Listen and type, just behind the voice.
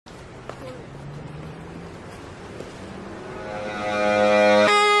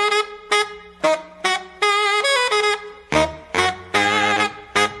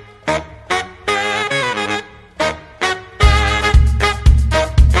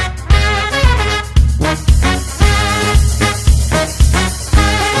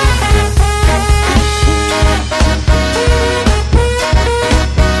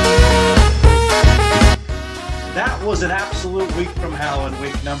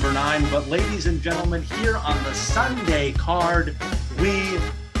number 9. But ladies and gentlemen, here on the Sunday card, we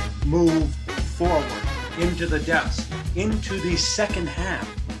move forward into the depths, into the second half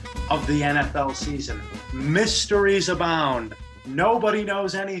of the NFL season. Mysteries abound. Nobody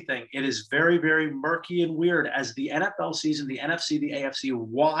knows anything. It is very, very murky and weird as the NFL season, the NFC, the AFC,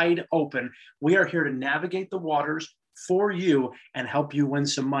 wide open. We are here to navigate the waters for you and help you win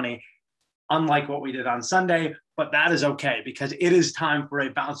some money, unlike what we did on Sunday. But that is okay because it is time for a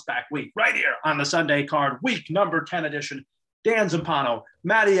bounce back week right here on the Sunday card, week number 10 edition. Dan Zampano,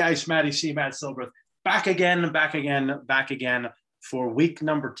 Matty Ice, Matty C, Matt Silverth, back again for week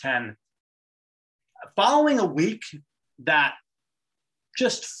number 10. Following a week that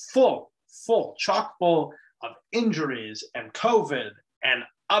just chock full of injuries and COVID and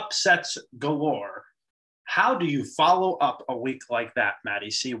upsets galore. How do you follow up a week like that,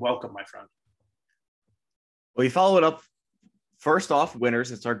 Matty C? Welcome, my friend. Well, you follow it up first off,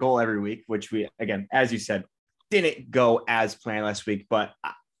 winners. It's our goal every week, which we, again, as you said, didn't go as planned last week. But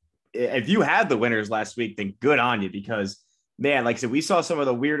if you had the winners last week, then good on you because, man, like I said, we saw some of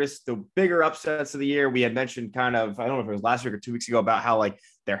the bigger upsets of the year. We had mentioned kind of, I don't know if it was last week or 2 weeks ago, about how like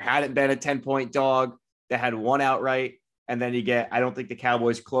there hadn't been a 10-point dog that had won outright. And then you get, I don't think the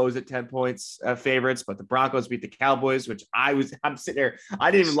Cowboys closed at 10 points favorites, but the Broncos beat the Cowboys, which I'm sitting there. I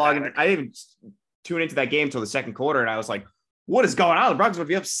didn't even log in. I didn't even tune into that game until the second quarter. And I was like, what is going on? The Broncos would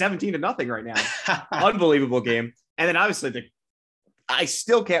be up 17-0 right now. Unbelievable game. And then obviously I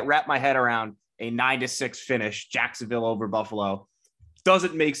still can't wrap my head around a 9-6 finish, Jacksonville over Buffalo.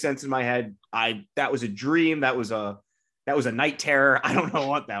 Doesn't make sense in my head. That was a dream. That was a night terror. I don't know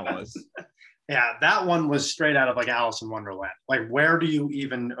what that was. Yeah, that one was straight out of like Alice in Wonderland. Like, where do you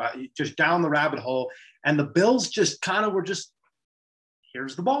even just down the rabbit hole? And the Bills just kind of were just,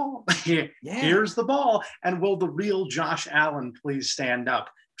 here's the ball. Here's the ball. And will the real Josh Allen please stand up?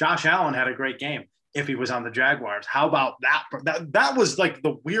 Josh Allen had a great game if he was on the Jaguars. How about that? That was like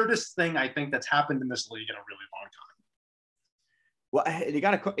the weirdest thing I think that's happened in this league in a really long time. Well, you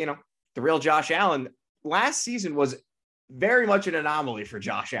got to, the real Josh Allen last season was very much an anomaly for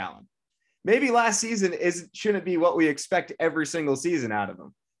Josh Allen. Maybe last season shouldn't be what we expect every single season out of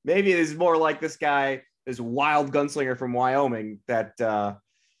him. Maybe it is more like this guy, this wild gunslinger from Wyoming that, can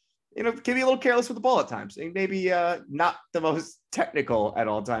be a little careless with the ball at times. And maybe not the most technical at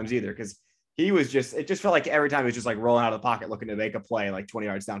all times either, because it just felt like every time he was just like rolling out of the pocket, looking to make a play like 20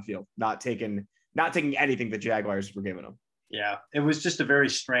 yards downfield, not taking anything the Jaguars were giving him. Yeah, it was just a very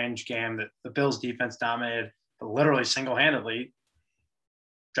strange game that the Bills defense dominated, but literally single-handedly.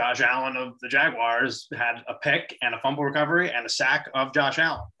 Josh Allen of the Jaguars had a pick and a fumble recovery and a sack of Josh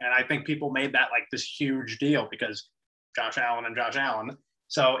Allen. And I think people made that like this huge deal because Josh Allen.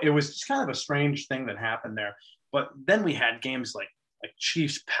 So it was just kind of a strange thing that happened there. But then we had games like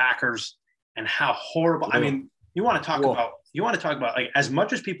Chiefs, Packers, and how horrible. I mean, you want to talk about like as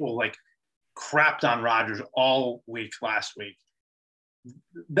much as people like crapped on Rodgers all week last week,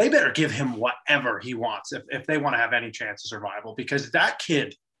 they better give him whatever he wants if they want to have any chance of survival, because that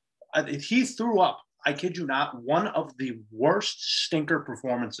kid, he threw up, I kid you not, one of the worst stinker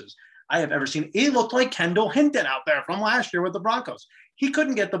performances I have ever seen. He looked like Kendall Hinton out there from last year with the Broncos. He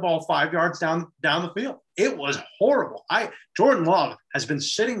couldn't get the ball 5 yards down the field. It was horrible. Jordan Love has been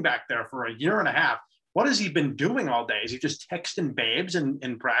sitting back there for a year and a half. What has he been doing all day? Is he just texting babes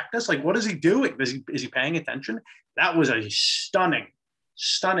in practice? Like, what is he doing? Is he paying attention? That was a stunning,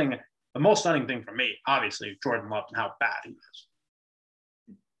 the most stunning thing for me, obviously, Jordan Love and how bad he is.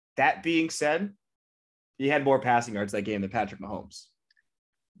 That being said, he had more passing yards that game than Patrick Mahomes.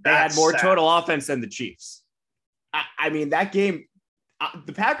 They had more total offense than the Chiefs. I mean, that game,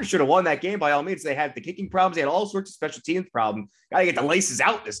 the Packers should have won that game by all means. They had the kicking problems. They had all sorts of special teams problems. Got to get the laces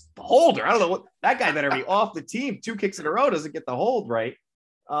out. This holder, I don't know what that guy better be off the team. 2 kicks in a row doesn't get the hold right.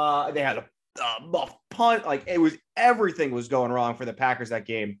 They had a punt. Like everything was going wrong for the Packers that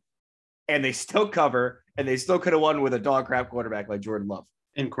game, and they still cover, and they still could have won with a dog crap quarterback like Jordan Love.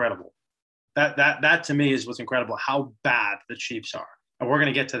 Incredible. That to me is what's incredible. How bad the Chiefs are, and we're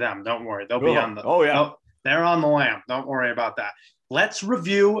gonna get to them. Don't worry, they'll be on the. Oh yeah, they're on the lamb. Don't worry about that. Let's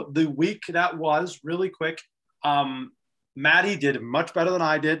review the week that was really quick. Maddie did much better than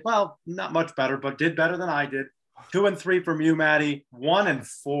I did. Well, not much better, but did better than I did. 2 and 3 from you, Maddie. 1 and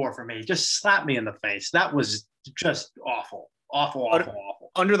 4 for me. Just slapped me in the face. That was just awful.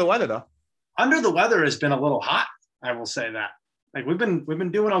 Under the weather, though. Under the weather has been a little hot. I will say that. Like we've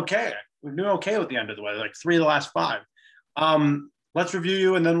been doing okay. We're doing okay with the under the weather. Like 3 of the last 5. Let's review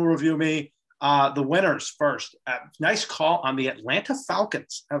you, and then we'll review me. The winners first. Nice call on the Atlanta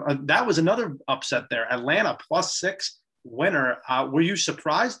Falcons. That was another upset there. Atlanta +6 winner. Were you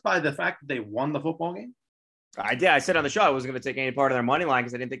surprised by the fact that they won the football game? I did. I said on the show I wasn't going to take any part of their money line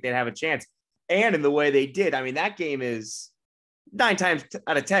because I didn't think they'd have a chance. And in the way they did, I mean, that game is 9 times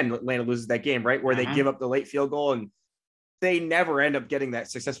out of 10, Atlanta loses that game, right? Where they give up the late field goal and they never end up getting that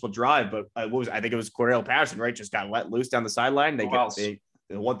successful drive. But I think it was Cordell Patterson, right? Just got let loose down the sideline. The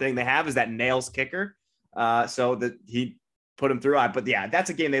one thing they have is that nails kicker. So that he put him through. But yeah, that's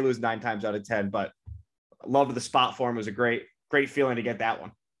a game they lose 9 times out of 10. But loved the spot for him. It was a great feeling to get that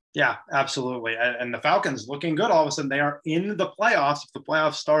one. Yeah, absolutely. And the Falcons looking good. All of a sudden, they are in the playoffs. If the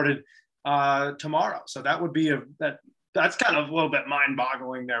playoffs started tomorrow, so that would be that's kind of a little bit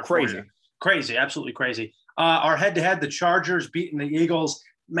mind-boggling there. Crazy, absolutely crazy. Our head-to-head, the Chargers beating the Eagles.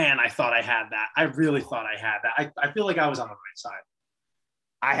 Man, I thought I had that. I really thought I had that. I feel like I was on the right side.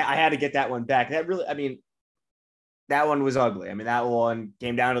 I had to get that one back. That one was ugly. I mean, that one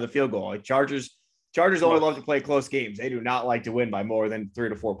came down to the field goal. Like Chargers only love to play close games. They do not like to win by more than 3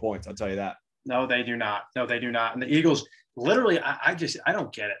 to 4 points. I'll tell you that. No, they do not. And the Eagles, literally, I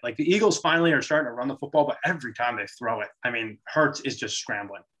don't get it. Like the Eagles finally are starting to run the football, but every time they throw it, I mean, Hurts is just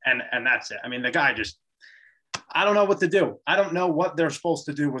scrambling. And that's it. I mean, the guy just, I don't know what to do. I don't know what they're supposed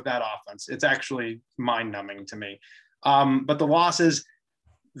to do with that offense. It's actually mind-numbing to me. But the losses,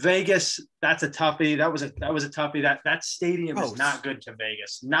 Vegas, that's a toughie. That was a toughie. That stadium is not good to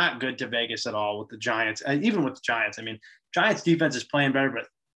Vegas. Not good to Vegas at all with the Giants. And even with the Giants, I mean, Giants defense is playing better, but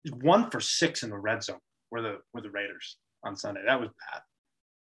 1 for 6 in the red zone were the Raiders on Sunday. That was bad.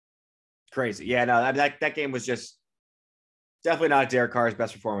 Crazy. Yeah, no, that game was just definitely not Derek Carr's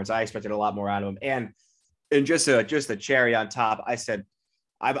best performance. I expected a lot more out of him. And just a cherry on top, I said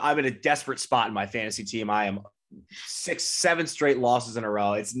I'm in a desperate spot in my fantasy team. I am 6-7 straight losses in a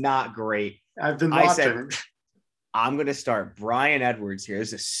row. It's not great. I've been watching. I said, I'm going to start Bryan Edwards here. This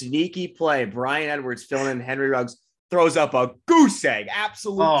is a sneaky play. Bryan Edwards filling in Henry Ruggs, throws up a goose egg.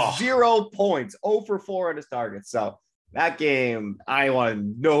 Absolute 0 points. 0 for 4 on his target. So that game, I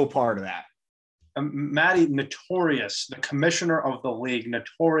wanted no part of that. Matty, notorious, the commissioner of the league,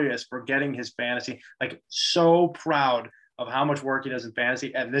 notorious for getting his fantasy, like so proud of how much work he does in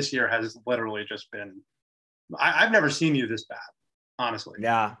fantasy. And this year has literally just been, I've never seen you this bad, honestly.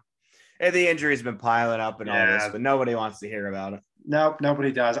 Yeah. And the injuries have been piling up and all this, but nobody wants to hear about it. No,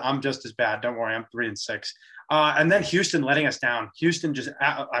 nobody does. I'm just as bad. Don't worry. I'm 3-6. And then Houston letting us down. Houston just,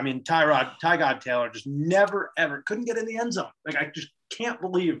 I mean, Ty Taylor just never, ever couldn't get in the end zone. Like, I just can't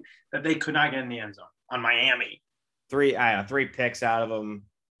believe that they could not get in the end zone on Miami. 3 picks out of them.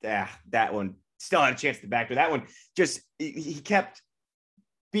 Yeah, that one still had a chance to back, but that one just, he kept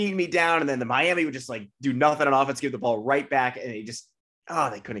beating me down. And then the Miami would just like do nothing on offense, give the ball right back. And he just,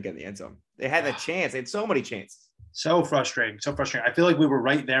 they couldn't get in the end zone. They had a chance. They had so many chances. So frustrating. I feel like we were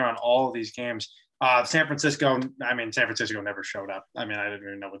right there on all of these games. San Francisco never showed up. I mean, I didn't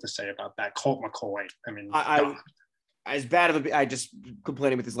even know what to say about that. Colt McCoy. I mean, as bad of I just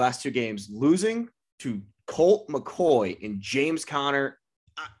complaining with his last 2 games, losing to Colt McCoy and James Conner.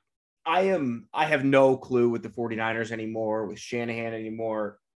 I have no clue with the 49ers anymore, with Shanahan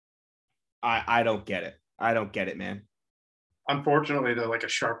anymore. I don't get it. I don't get it, man. Unfortunately, they're like a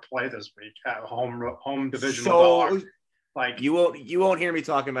sharp play this week at home divisional dog. Like you won't hear me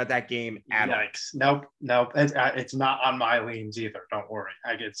talking about that game at all. Nope. It's not on my leans either. Don't worry.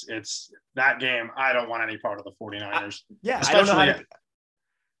 It's that game. I don't want any part of the 49ers. I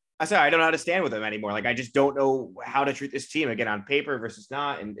don't know how to stand with them anymore. Like I just don't know how to treat this team again on paper versus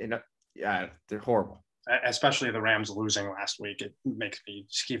not. And they're horrible. Especially the Rams losing last week. It makes me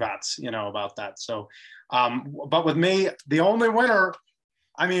skivats, about that. So, but with me, the only winner,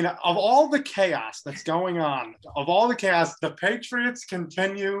 I mean, of all the chaos that's going on, the Patriots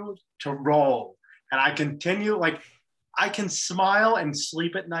continue to roll. And I can smile and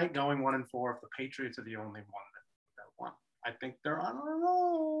sleep at night going 1-4 if the Patriots are the only one that won. I think they're on a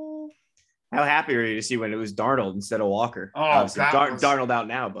roll. How happy are you to see when it was Darnold instead of Walker? Oh, Darnold out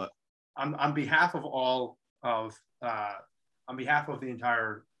now, but on behalf of on behalf of the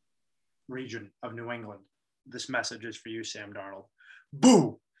entire region of New England, this message is for you, Sam Darnold.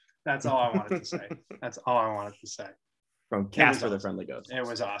 Boo! That's all I wanted to say. From Casper the Friendly Ghost. It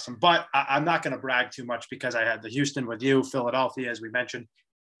was awesome. But I'm not going to brag too much because I had the Houston with you, Philadelphia, as we mentioned.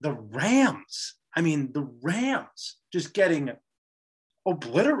 The Rams just getting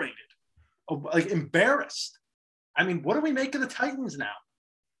obliterated, like embarrassed. I mean, what do we make of the Titans now?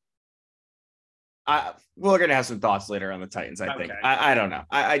 We're gonna have some thoughts later on the Titans. I think. Okay. I don't know.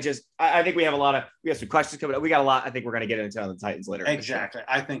 I think we have some questions coming up. We got a lot. I think we're gonna get into on the Titans later. Exactly.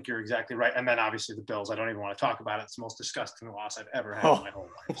 I think you're exactly right. And then obviously the Bills. I don't even want to talk about it. It's the most disgusting loss I've ever had in my whole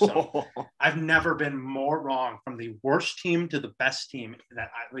life. So I've never been more wrong from the worst team to the best team. That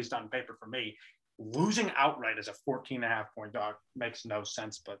at least on paper for me, losing outright as a 14.5-point dog makes no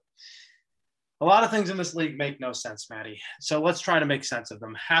sense. But a lot of things in this league make no sense, Maddie. So let's try to make sense of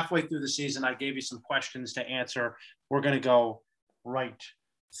them. Halfway through the season, I gave you some questions to answer. We're going to go right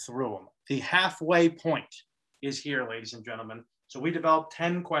through them. The halfway point is here, ladies and gentlemen. So we developed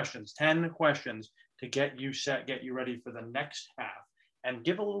 10 questions to get you set, get you ready for the next half, and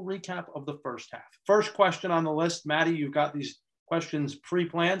give a little recap of the first half. First question on the list, Maddie, you've got these questions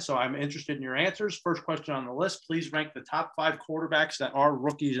pre-planned, so I'm interested in your answers. First question on the list, please rank the top 5 quarterbacks that are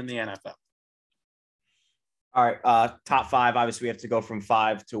rookies in the NFL. All right, top 5. Obviously, we have to go from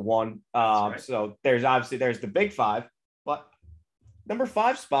 5 to 1. Right. So there's the big 5, but number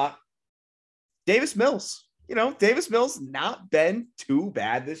 5 spot, Davis Mills. Davis Mills not been too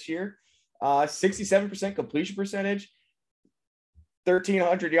bad this year. 67% completion percentage,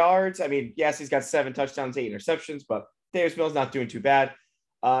 1,300 yards. I mean, yes, he's got 7 touchdowns, 8 interceptions, but Davis Mills not doing too bad.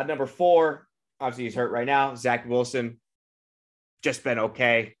 Number 4, obviously he's hurt right now. Zach Wilson, just been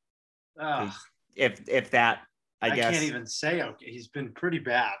okay. If that, I guess. I can't even say okay. He's been pretty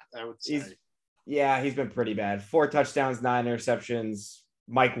bad, I would say. He's been pretty bad. 4 touchdowns, 9 interceptions.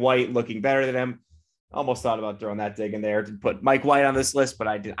 Mike White looking better than him. Almost thought about throwing that dig in there to put Mike White on this list, but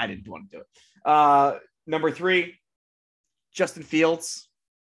I didn't want to do it. Number 3, Justin Fields.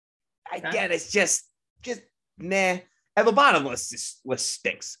 Again, it's just nah. And the bottom list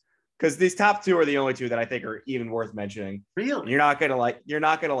stinks because these top 2 are the only 2 that I think are even worth mentioning. Really? You're not gonna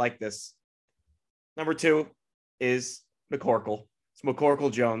like this. Number 2 is McCorkle. It's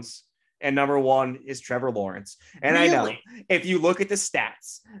McCorkle Jones. And number 1 is Trevor Lawrence. And really? I know if you look at the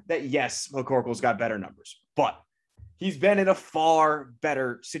stats that yes, McCorkle's got better numbers, but he's been in a far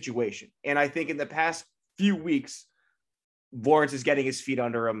better situation. And I think in the past few weeks, Lawrence is getting his feet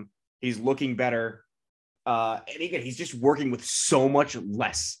under him. He's looking better. And again, he's just working with so much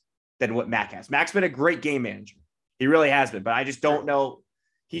less than what Mac has. Mac's been a great game manager. He really has been, but I just don't know.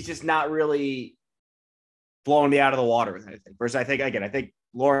 He's just not really blowing me out of the water with anything. Whereas I think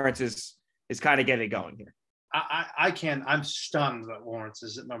Lawrence is kind of getting it going here. I'm stunned that Lawrence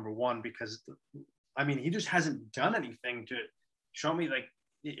is at number 1 because he just hasn't done anything to show me like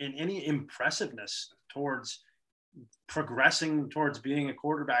in any impressiveness towards progressing towards being a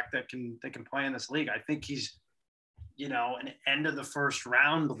quarterback that can play in this league. I think he's, an end of the first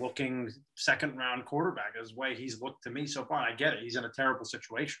round looking second round quarterback is the way he's looked to me so far. I get it. He's in a terrible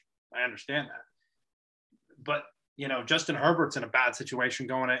situation. I understand that. But, Justin Herbert's in a bad situation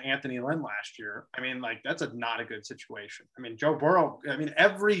going to Anthony Lynn last year. That's not a good situation. Joe Burrow,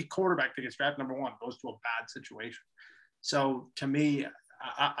 every quarterback that gets drafted number 1 goes to a bad situation. So to me,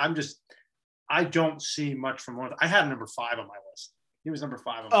 I don't see much from Lawrence. I had number 5 on my list. He was number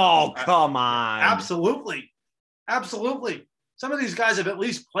 5 on my list. Come on. Absolutely. Some of these guys have at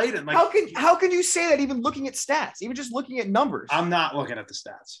least played it. How can you say that even looking at stats, even just looking at numbers? I'm not looking at the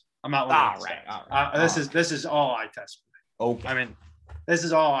stats. I'm not looking at the stats. All right. This is all I test for me. Okay. This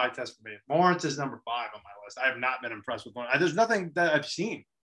is all I test for me. Lawrence is number 5 on my list. I have not been impressed with Lawrence. There's nothing that I've seen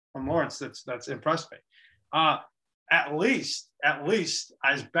from Lawrence that's impressed me. At least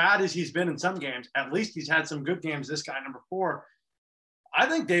as bad as he's been in some games, at least he's had some good games. This guy, number 4, I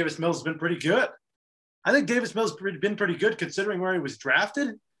think Davis Mills has been pretty good. I think Davis Mills has been pretty good considering where he was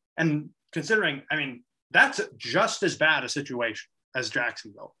drafted and considering, that's just as bad a situation as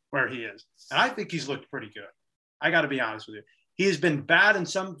Jacksonville, where he is. And I think he's looked pretty good. I got to be honest with you. He has been bad in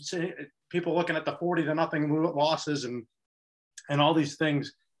some people looking at the 40-0 losses and all these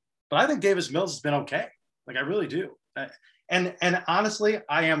things. But I think Davis Mills has been okay. I really do. And honestly,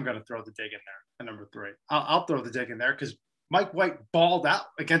 I am going to throw the dig in there at number 3. I'll throw the dig in there because Mike White balled out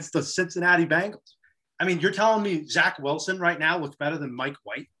against the Cincinnati Bengals. You're telling me Zach Wilson right now looks better than Mike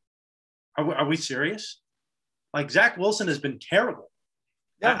White? Are we serious? Zach Wilson has been terrible.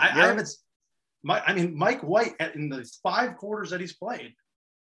 Yeah, Mike White in the 5 quarters that he's played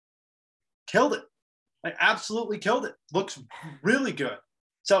killed it. Absolutely killed it. Looks really good.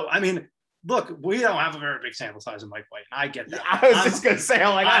 So, look, we don't have a very big sample size of Mike White, and I get that. Yeah, I was just going to say,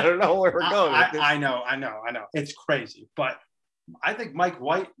 I don't know where we're going with this. I know. It's crazy. But I think Mike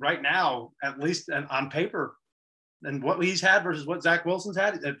White right now, at least on paper, and what he's had versus what Zach Wilson's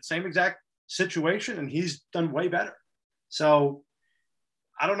had, the same exact situation, and he's done way better. So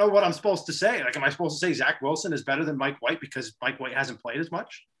I don't know what I'm supposed to say. Am I supposed to say Zach Wilson is better than Mike White because Mike White hasn't played as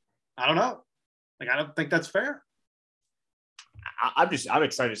much? I don't know. Like, I don't think that's fair. I'm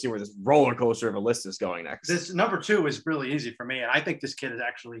excited to see where this roller coaster of a list is going next. This number 2 is really easy for me. And I think this kid is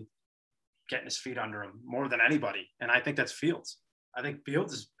actually getting his feet under him more than anybody. And I think that's Fields. I think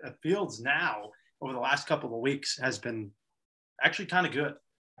Fields now over the last couple of weeks has been actually kind of good.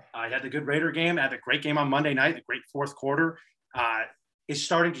 He had the good Raider game, had a great game on Monday night, the great fourth quarter. Is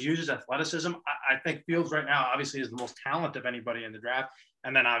starting to use his athleticism. I think Fields right now obviously is the most talented of anybody in the draft.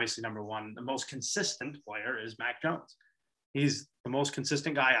 And then obviously number 1, the most consistent player is Mac Jones. He's the most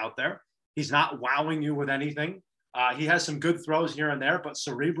consistent guy out there. He's not wowing you with anything. He has some good throws here and there, but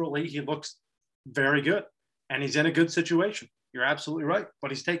cerebrally, he looks very good. And he's in a good situation. You're absolutely right.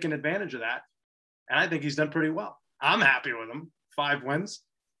 But he's taken advantage of that. And I think he's done pretty well. I'm happy with him. 5 wins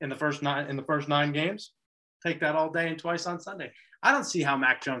in the first 9 games. Take that all day and twice on Sunday. I don't see how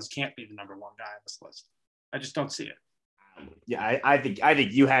Mac Jones can't be the number 1 guy on this list. I just don't see it. Yeah, I think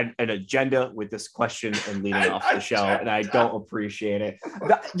you had an agenda with this question and leading off the show, and I don't appreciate it.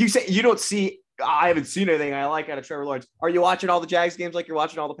 You say you don't see. I haven't seen anything I like out of Trevor Lawrence. Are you watching all the Jags games like you're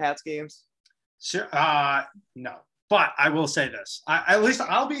watching all the Pats games? Sure. No, but I will say this. At least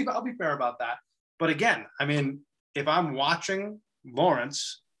I'll be fair about that. But again, I mean, if I'm watching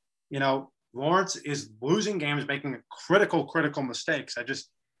Lawrence, Lawrence is losing games, making critical mistakes.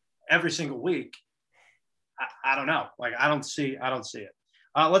 Every single week. I don't know. Like, I don't see it.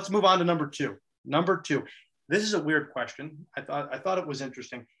 Let's move on to number 2. Number 2. This is a weird question. I thought it was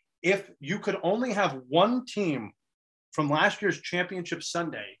interesting. If you could only have one team from last year's Championship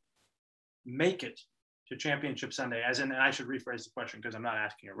Sunday make it to Championship Sunday, and I should rephrase the question because I'm not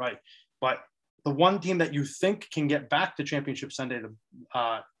asking it right, but the one team that you think can get back to Championship Sunday,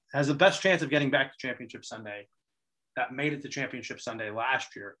 has the best chance of getting back to Championship Sunday, that made it to Championship Sunday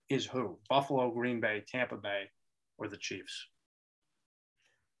last year is who? Buffalo, Green Bay, Tampa Bay, or the Chiefs?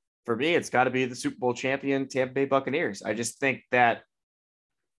 For me, it's got to be the Super Bowl champion Tampa Bay Buccaneers. I just think that,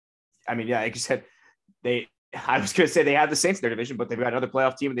 like you said, I was going to say they have the Saints in their division, but they've got another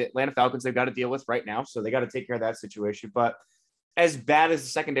playoff team, the Atlanta Falcons, they've got to deal with right now. So they got to take care of that situation. But as bad as the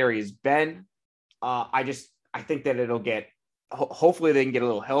secondary has been, I think that it'll get, hopefully they can get a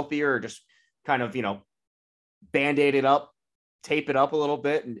little healthier, or just kind of, Band-Aid it up, tape it up a little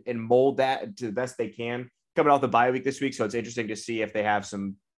bit, and mold that to the best they can coming off the bye week this week. So it's interesting to see if they have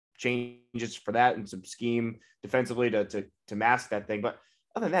some changes for that and some scheme defensively to mask that thing. But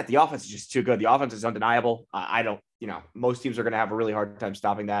other than that, the offense is just too good. The offense is undeniable. Most teams are going to have a really hard time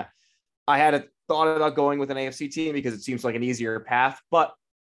stopping that. I had a thought about going with an AFC team because it seems like an easier path, but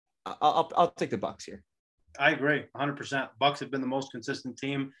I'll take the Bucs here. I agree 100%. Bucs have been the most consistent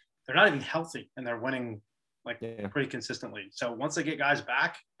team. They're not even healthy, and they're winning pretty consistently. So once they get guys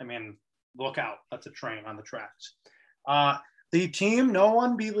back, look out. That's a train on the tracks. The team no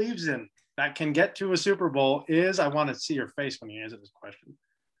one believes in that can get to a Super Bowl is, I want to see your face when you answer this question.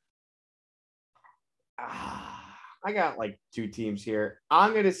 I got 2 teams here.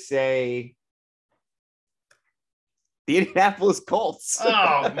 I'm going to say the Indianapolis Colts.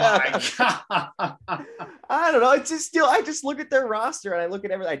 Oh my God. I don't know. It's just I just look at their roster and I look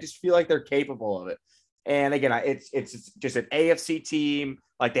at everything. I just feel like they're capable of it. And again, it's just an AFC team.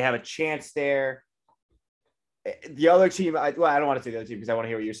 They have a chance there. The other team, I don't want to say the other team because I want to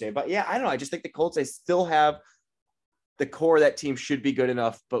hear what you're saying. But yeah, I don't know. I just think the Colts, they still have the core of that team should be good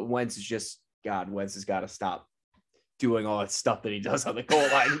enough. But Wentz has got to stop doing all that stuff that he does on the goal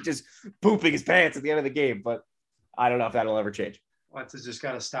line, just pooping his pants at the end of the game. But I don't know if that'll ever change. Wentz has just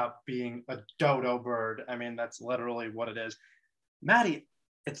got to stop being a dodo bird. That's literally what it is. Maddie,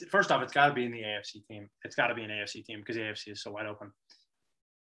 first off, it's got to be in the AFC team. It's got to be an AFC team because the AFC is so wide open.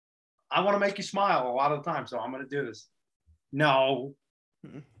 I want to make you smile a lot of the time, so I'm going to do this. No,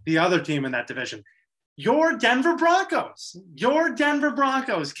 the other team in that division, your Denver Broncos. Your Denver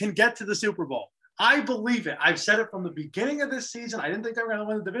Broncos can get to the Super Bowl. I believe it. I've said it from the beginning of this season. I didn't think they were going to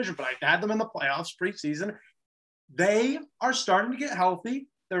win the division, but I had them in the playoffs preseason. They are starting to get healthy.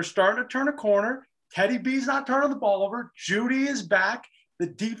 They're starting to turn a corner. Teddy B's not turning the ball over. Judy is back. The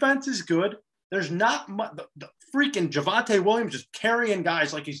defense is good. There's not much. The freaking Javonte Williams just carrying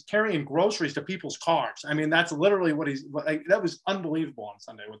guys like he's carrying groceries to people's cars. That's literally what that was unbelievable on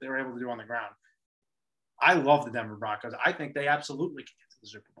Sunday, what they were able to do on the ground. I love the Denver Broncos. I think they absolutely can get to the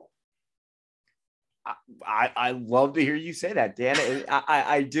Super Bowl. I love to hear you say that, Dan.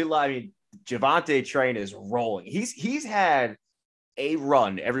 I do. Javonte train is rolling. He's had a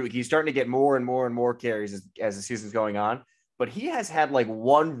run every week. He's starting to get more and more and more carries as the season's going on. But he has had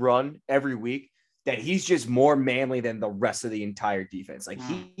one run every week that he's just more manly than the rest of the entire defense.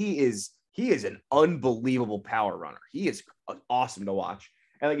 He is an unbelievable power runner. He is awesome to watch.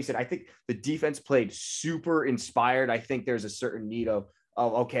 And like you said, I think the defense played super inspired. I think there's a certain need of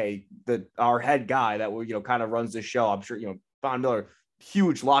okay, our head guy that will, kind of runs the show. I'm sure, Von Miller,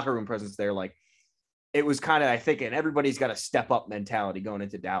 huge locker room presence there. Like it was kind of, I think, and everybody's got a step up mentality going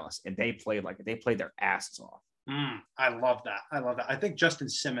into Dallas, and they played their asses off. I love that. I think Justin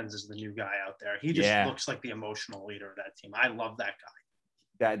Simmons is the new guy out there. He just looks like the emotional leader of that team. I love that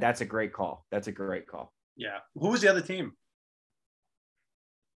guy. That's a great call. Yeah. Who was the other team?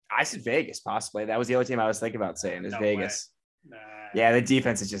 I said Vegas, possibly. That was the other team I was thinking about saying is Vegas. Nah. Yeah, the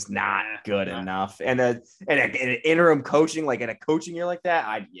defense is just not good enough. And an interim coaching, like in a coaching year like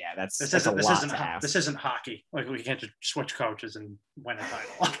that, this isn't hockey. Like we can't just switch coaches and win a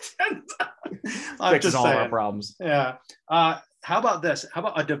title. Fixes all our problems. Yeah. How about this? How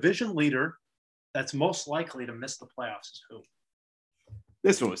about a division leader that's most likely to miss the playoffs is who?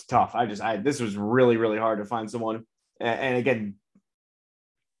 This one was tough. This was really, really hard to find someone. And again,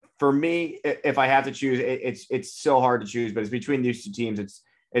 for me, if I have to choose, it's so hard to choose, but it's between these two teams.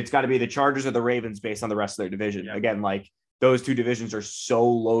 It's got to be the Chargers or the Ravens based on the rest of their division. Yeah. Again, like those two divisions are so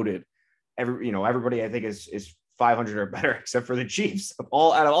loaded. Everybody I think is 500 or better, except for the Chiefs. Out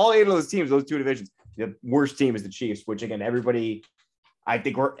of all 8 of those teams, those two divisions, the worst team is the Chiefs. Which again, everybody's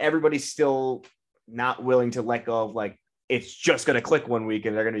still not willing to let go of. Like it's just going to click one week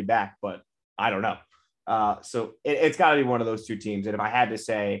and they're going to be back, but I don't know. So it's got to be one of those two teams. And if I had to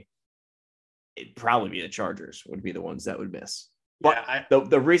say, it'd probably be the Chargers would be the ones that would miss. But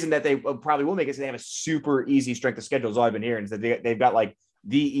the reason that they probably will make it is they have a super easy strength of schedule. Is all I've been hearing is that they've got like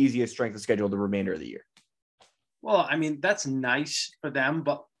the easiest strength of schedule the remainder of the year. Well, I mean, that's nice for them,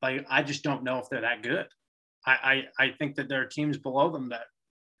 but like, I just don't know if they're that good. I think that there are teams below them that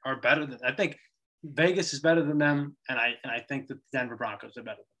are better than. I think Vegas is better than them, and I think that the Denver Broncos are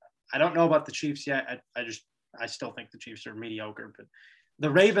better than them. I don't know about the Chiefs yet. I still think the Chiefs are mediocre, but the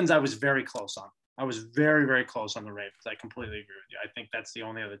Ravens I was very close on. I was very, very close on the Ravens. I completely agree with you. I think that's the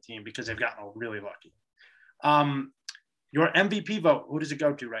only other team because they've gotten really lucky. Your MVP vote, who does it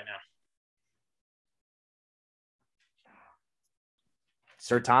go to right now?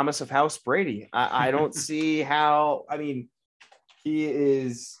 Sir Thomas of House Brady. I don't see how. I mean, he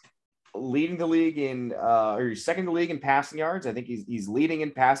is leading the league or he's second in the league in passing yards. I think he's leading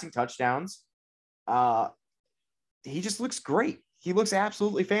in passing touchdowns. He just looks great. He looks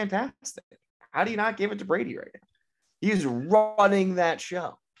absolutely fantastic. How do you not give it to Brady right now? He's running that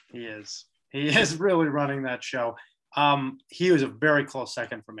show. He is really running that show. He was a very close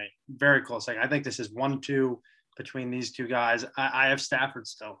second for me. Very close second. I think this is 1-2 between these two guys. I have Stafford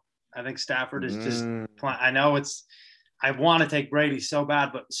still. I think Stafford is just I know I want to take Brady so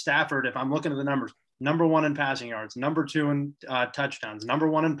bad, but Stafford, if I'm looking at the numbers, number 1 in passing yards, number 2 in touchdowns, number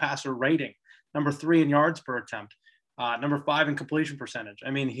 1 in passer rating, number 3 in yards per attempt, number 5 in completion percentage.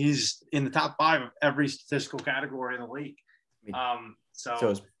 I mean, he's in the top 5 of every statistical category in the league.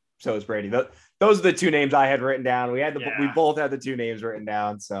 So is Brady. Those are the two names I had written down. We both had the two names written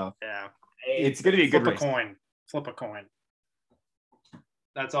down. So yeah, it's going to be a good race. Flip a coin.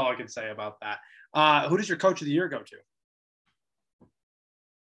 That's all I can say about that. Who does your coach of the year go to?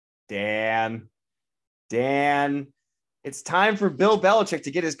 Dan. It's time for Bill Belichick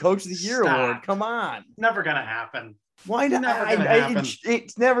to get his Coach of the Year award. Come on. Never going to happen. Why not?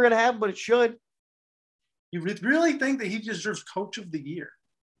 It's never going to happen, but it should. You really think that he deserves Coach of the Year?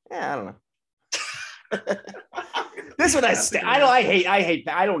 Yeah, I don't know. This one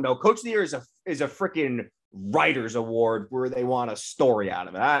I don't know. Coach of the Year is a freaking writer's award where they want a story out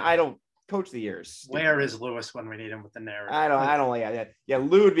of it. I don't. Coach of the Year. Where is Lewis when we need him with the narrative? I don't like that. Yeah,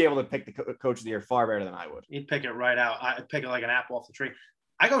 Lou would be able to pick the Coach of the Year far better than I would. He'd pick it right out. I'd pick it like an apple off the tree.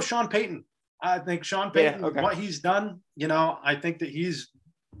 I go Sean Payton. I think Sean Payton, what he's done, I think that he's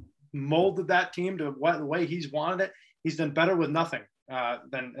molded that team to the way he's wanted it. He's done better with nothing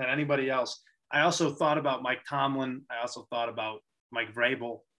than anybody else. I also thought about Mike Tomlin. I also thought about Mike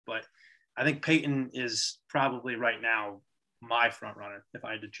Vrabel, but I think Payton is probably right now my front runner if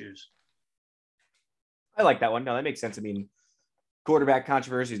I had to choose. I like that one. No, that makes sense. I mean, quarterback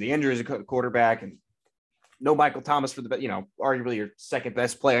controversies, the injuries of quarterback, and no Michael Thomas for arguably your second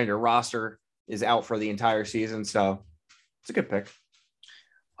best player on your roster is out for the entire season. So it's a good pick.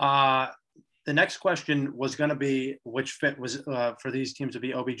 The next question was going to be which fit was for these teams to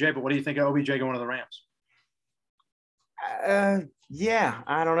be OBJ, but what do you think of OBJ going to the Rams? Yeah,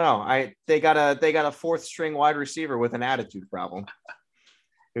 I don't know. They got a fourth string wide receiver with an attitude problem.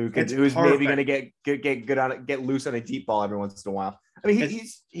 Who's maybe going to get loose on a deep ball every once in a while. I mean,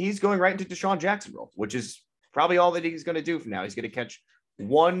 he's going right into Deshaun Jackson role, which is probably all that he's going to do from now. He's going to catch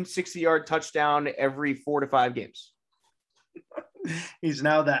one 60-yard touchdown every 4 to 5 games. He's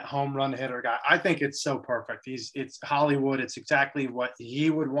now that home run hitter guy. I think it's so perfect. It's Hollywood. It's exactly what he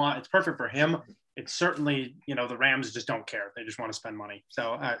would want. It's perfect for him. It's certainly, the Rams just don't care. They just want to spend money.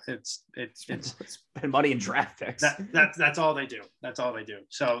 So it's spend money in draft picks. That's all they do. That's all they do.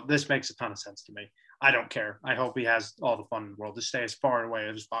 So this makes a ton of sense to me. I don't care. I hope he has all the fun in the world to stay as far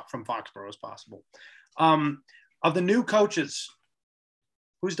away from Foxborough as possible. Of the new coaches,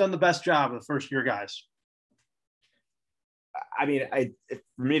 who's done the best job of the first year guys? I mean,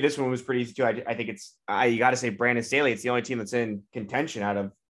 for me, this one was pretty easy too. I think you got to say Brandon Staley. It's the only team that's in contention out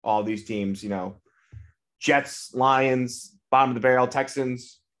of all these teams, Jets, Lions, bottom of the barrel,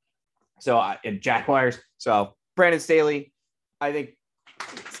 Texans, and Jaguars. So Brandon Staley, I think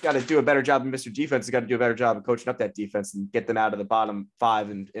he's got to do a better job. Mr. Defense has got to do a better job of coaching up that defense and get them out of the bottom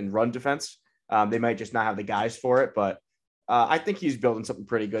five in run defense. They might just not have the guys for it, but I think he's building something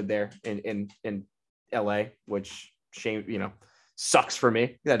pretty good there in LA, which sucks for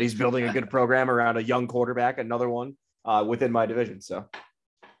me that he's building a good program around a young quarterback, another one within my division. So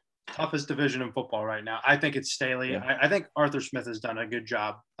toughest division in football right now. I think it's Staley. Yeah. I think Arthur Smith has done a good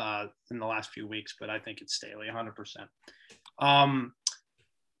job in the last few weeks, but I think it's Staley 100%.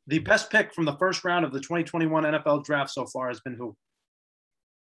 The best pick from the first round of the 2021 NFL draft so far has been who?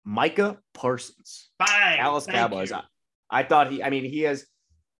 Micah Parsons. Bang! Dallas Cowboys. I thought he has.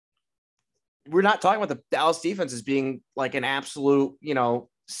 We're not talking about the Dallas defense as being like an absolute,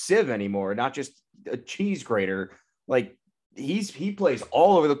 sieve anymore, not just a cheese grater. Like he plays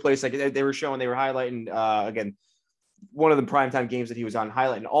all over the place. Like they were highlighting again, one of the primetime games that he was on,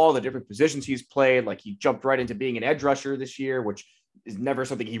 highlighting all the different positions he's played. Like he jumped right into being an edge rusher this year, which is never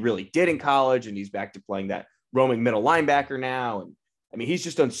something he really did in college. And he's back to playing that roaming middle linebacker now. And I mean, he's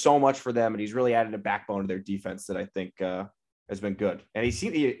just done so much for them, and he's really added a backbone to their defense that I think has been good. And he's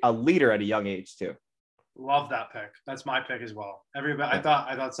seen a leader at a young age too. Love that pick. That's my pick as well. Everybody, I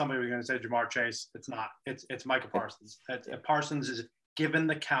thought somebody was going to say Jamar Chase. It's not. It's Micah Parsons. Parsons is given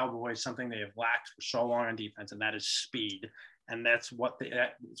the Cowboys something they have lacked for so long on defense, and that is speed. And that's what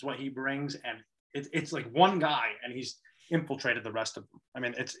he brings. And it's like one guy, and he's infiltrated the rest of them. I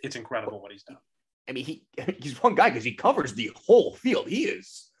mean, it's incredible what he's done. I mean, he's one guy because he covers the whole field. He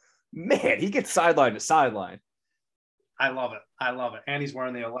gets sideline to sideline. I love it. And he's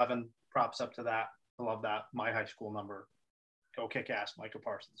wearing the 11. Props up to that. I love that. My high school number. Go kick ass, Micah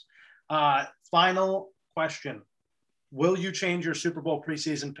Parsons. Final question. Will you change your Super Bowl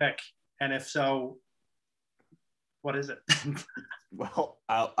preseason pick? And if so, what is it? Well,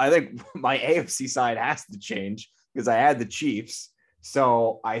 I think my AFC side has to change because I had the Chiefs.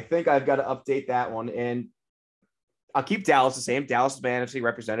 So I think I've got to update that one. And I'll keep Dallas the same. Dallas is my NFC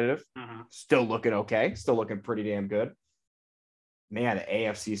representative. Mm-hmm. Still looking okay. Still looking pretty damn good. Man, the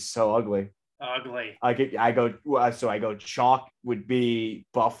AFC is so ugly. I go chalk would be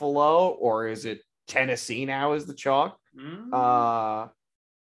Buffalo, or is it Tennessee now is the chalk?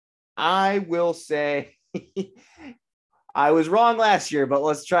 I will say I was wrong last year, but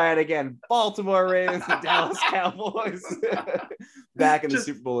let's try it again. Baltimore Ravens and Dallas Cowboys back in the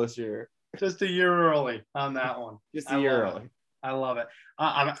Super Bowl this year. Just a year early on that one. Just a year early. I love it.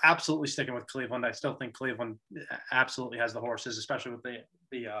 I'm absolutely sticking with Cleveland. I still think Cleveland absolutely has the horses, especially with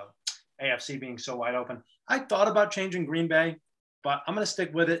the AFC being so wide open. I thought about changing Green Bay, but I'm going to stick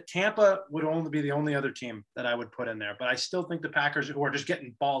with it. Tampa would only be the only other team that I would put in there, but I still think the Packers, who are just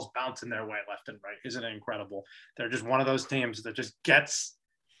getting balls bouncing their way left and right, isn't it incredible? They're just one of those teams that just gets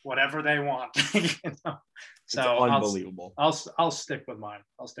whatever they want. So unbelievable. I'll stick with mine.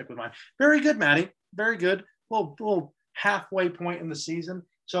 Very good, Maddie. Very good. Little halfway point in the season.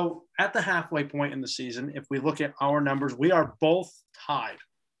 So at the halfway point in the season, if we look at our numbers, we are both tied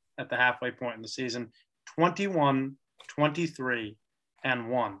at the halfway point in the season, 21, 23, and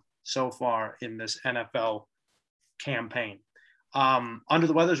 1 so far in this NFL campaign. Under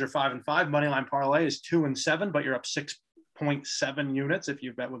the Weathers are 5-5. Moneyline Parlay is 2-7, but you're up 6.7 units if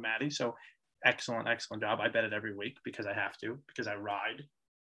you bet with Maddie. So excellent job. I bet it every week because I have to, because I ride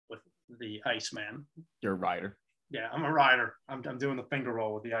with the Iceman. You're a rider. Yeah, I'm a rider. I'm doing the finger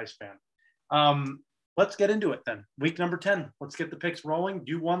roll with the Iceman. Let's get into it then. Week number 10. Let's get the picks rolling.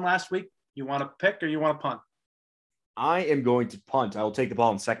 You won last week. You want to pick or you want to punt? I am going to punt. I will take the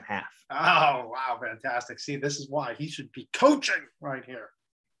ball in the second half. Oh, wow. Fantastic. See, this is why he should be coaching right here.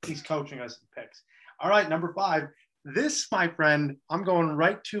 He's coaching us in picks. All right, number 5. This, my friend, I'm going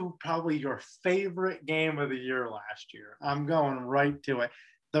right to probably your favorite game of the year last year. I'm going right to it.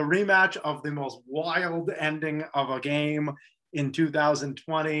 The rematch of the most wild ending of a game in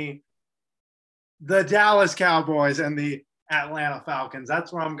 2020. The Dallas Cowboys and the Atlanta Falcons.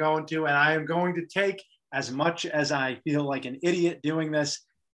 That's where I'm going to. And I am going to take as much as I feel like an idiot doing this,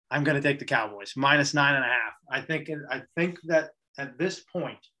 I'm going to take the Cowboys minus 9.5. I think that at this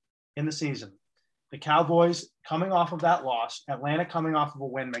point in the season, the Cowboys coming off of that loss, Atlanta coming off of a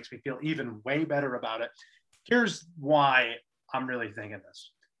win makes me feel even way better about it. Here's why I'm really thinking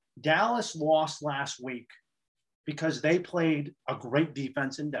this. Dallas lost last week because they played a great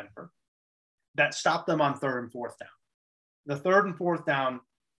defense in Denver that stopped them on 3rd and 4th down. The 3rd and 4th down,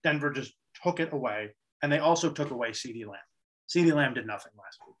 Denver just took it away, and they also took away CeeDee Lamb. CeeDee Lamb did nothing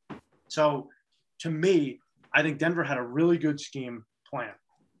last week. So to me, I think Denver had a really good scheme plan.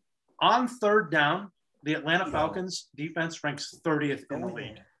 On 3rd down, the Atlanta Falcons defense ranks 30th in the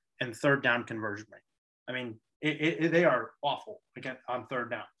league in 3rd down conversion rate. I mean, they are awful again on 3rd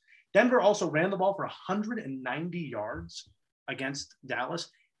down. Denver also ran the ball for 190 yards against Dallas.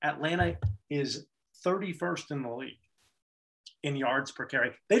 Atlanta is 31st in the league in yards per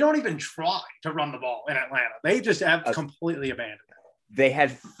carry. They don't even try to run the ball in Atlanta. They just have completely abandoned it. They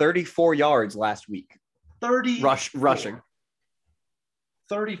had 34 yards last week. 30 rushing.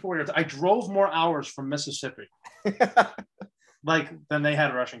 34 yards. I drove more hours from Mississippi than they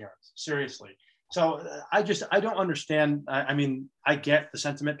had rushing yards. Seriously. So I don't understand. I mean, I get the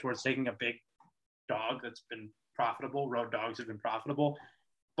sentiment towards taking a big dog that's been profitable. Road dogs have been profitable.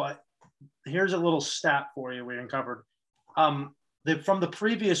 But here's a little stat for you we uncovered. From the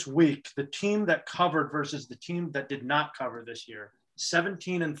previous week, the team that covered versus the team that did not cover this year,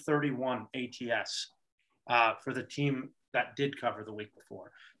 17-31 ATS for the team that did cover the week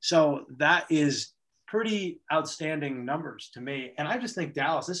before. So that is pretty outstanding numbers to me. And I just think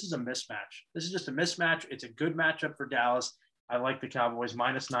Dallas, this is a mismatch. This is just a mismatch. It's a good matchup for Dallas. I like the Cowboys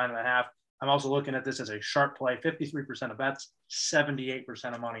minus 9.5. I'm also looking at this as a sharp play, 53% of bets,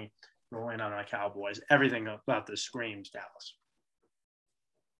 78% of money rolling on the Cowboys. Everything about this screams Dallas.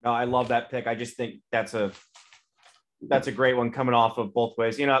 No, I love that pick. I just think that's a great one coming off of both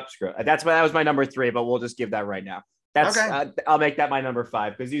ways. Screw it. That was my number 3, but we'll just give that right now. That's okay. I'll make that my number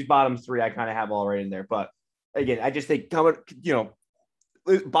 5 because these bottom 3 I kind of have all right in there. But again, I just think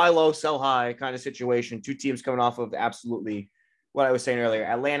buy low, sell high kind of situation. 2 teams coming off of absolutely what I was saying earlier.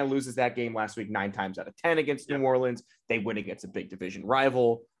 Atlanta loses that game last week 9 times out of 10 against New Orleans. They win against a big division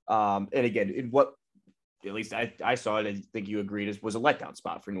rival. And again, in what at least I saw it, I think you agreed, was a letdown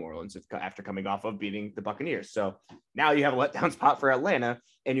spot for New Orleans after coming off of beating the Buccaneers. So now you have a letdown spot for Atlanta,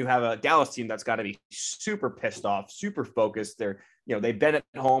 and you have a Dallas team that's got to be super pissed off, super focused. They've been at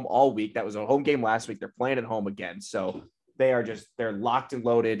home all week. That was a home game last week. They're playing at home again. So they're locked and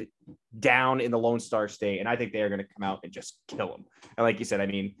loaded down in the Lone Star State. And I think they are going to come out and just kill them. And like you said, I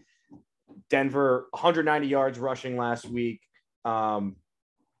mean, Denver, 190 yards rushing last week.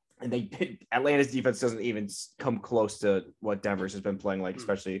 And Atlanta's defense doesn't even come close to what Denver's has been playing like,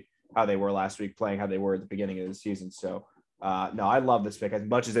 especially how they were last week, playing how they were at the beginning of the season. So, no, I love this pick as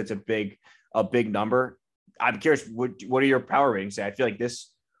much as it's a big number. I'm curious, what are your power ratings say? I feel like this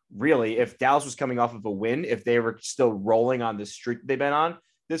really, if Dallas was coming off of a win, if they were still rolling on the streak they've been on,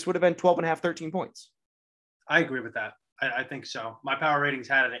 this would have been 12.5, 13 points. I agree with that. I think so. My power ratings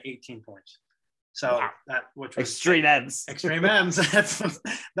had it at 18 points. So which was extreme ends. Extreme ends.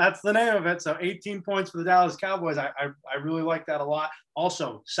 That's the name of it. So 18 points for the Dallas Cowboys. I really like that a lot.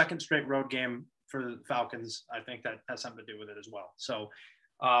 Also, second straight road game for the Falcons. I think that has something to do with it as well. So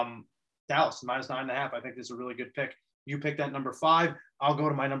Dallas minus 9.5. I think this is a really good pick. You pick that number 5. I'll go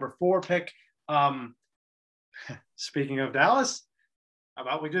to my number 4 pick. Speaking of Dallas, how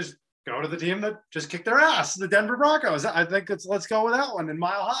about we just go to the team that just kicked their ass, the Denver Broncos? I think let's go with that one in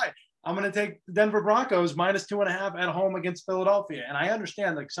Mile High. I'm going to take the Denver Broncos minus 2.5 at home against Philadelphia. And I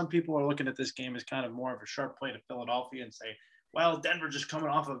understand some people are looking at this game as kind of more of a sharp play to Philadelphia and say, well, Denver just coming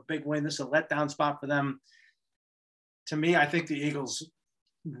off of a big win. This is a letdown spot for them. To me, I think the Eagles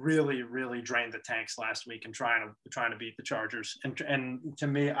really, really drained the tanks last week and trying to beat the Chargers. And to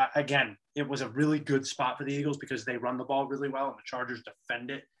me, again, it was a really good spot for the Eagles because they run the ball really well and the Chargers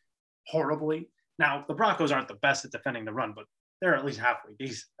defend it horribly. Now, the Broncos aren't the best at defending the run, but they're at least halfway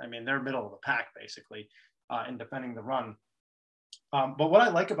decent. I mean, they're middle of the pack, basically, in defending the run. But what I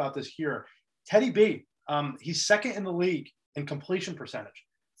like about this here, Teddy B, he's second in the league in completion percentage.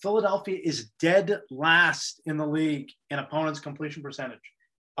 Philadelphia is dead last in the league in opponents' completion percentage.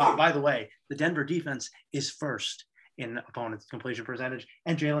 By the way, the Denver defense is first in opponents' completion percentage,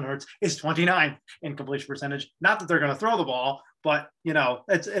 and Jalen Hurts is 29th in completion percentage. Not that they're going to throw the ball, but,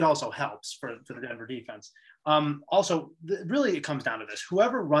 it also helps for the Denver defense. Also, really, it comes down to this.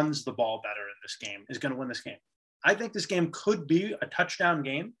 Whoever runs the ball better in this game is going to win this game. I think this game could be a touchdown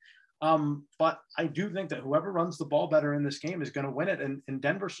game, but I do think that whoever runs the ball better in this game is going to win it. And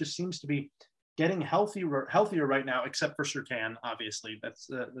Denver just seems to be getting healthier right now, except for Surtain, obviously. That's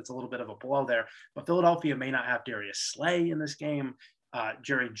a little bit of a blow there. But Philadelphia may not have Darius Slay in this game.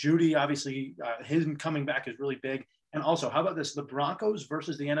 Jerry Jeudy, obviously, him coming back is really big. And also, how about this? The Broncos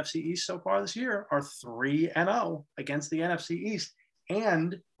versus the NFC East so far this year are 3-0 against the NFC East,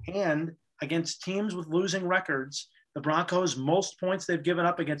 and against teams with losing records. The Broncos, most points they've given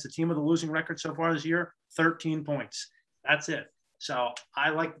up against a team with a losing record so far this year, 13 points. That's it. So I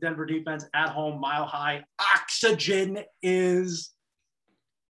like the Denver defense at home, Mile High. Oxygen is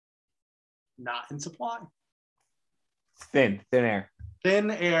not in supply. Thin air.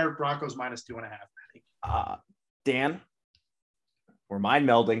 Thin air, Broncos -2.5. Dan, we're mind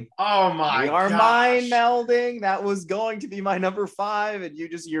melding. Oh my! We are mind melding. That was going to be my number 5, and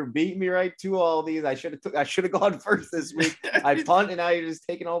you're beating me right to all these. I should have gone first this week. I punt, and now you're just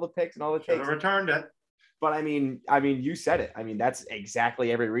taking all the picks and all the takes. Should have returned it. But I mean, you said it. I mean, that's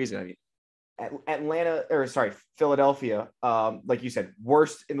exactly every reason. I mean, Philadelphia, like you said,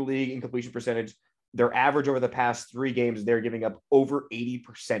 worst in the league in completion percentage. Their average over the past 3 games, they're giving up over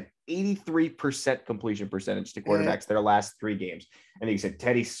 80%, 83% completion percentage to quarterbacks their last 3 games. And you said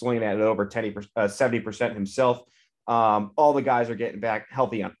Teddy's slinging at it over 70% himself. All the guys are getting back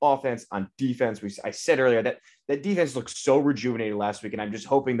healthy on offense, on defense. I said earlier that defense looked so rejuvenated last week, and I'm just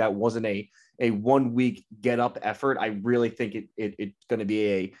hoping that wasn't a 1 week get up effort. I really think it's going to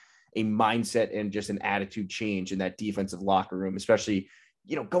be a mindset and just an attitude change in that defensive locker room, especially,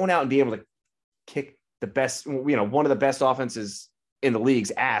 going out and being able to kick the best, one of the best offenses in the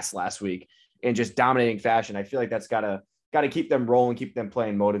league's ass last week in just dominating fashion. I feel like that's got to keep them rolling, keep them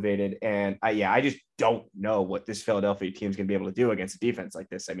playing motivated. And I just don't know what this Philadelphia team is going to be able to do against a defense like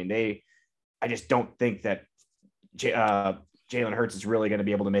this. I mean, I just don't think that Jalen Hurts is really going to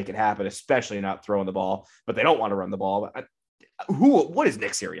be able to make it happen, especially not throwing the ball, but they don't want to run the ball. What is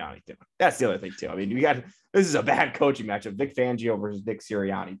Nick Sirianni doing? That's the other thing too. I mean, this is a bad coaching matchup, Vic Fangio versus Nick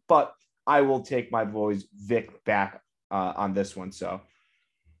Sirianni, but I will take my boys Vic back on this one. So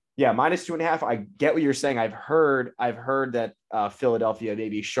yeah, -2.5. I get what you're saying. I've heard that Philadelphia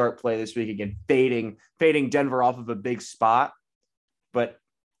maybe a sharp play this week again, fading Denver off of a big spot. But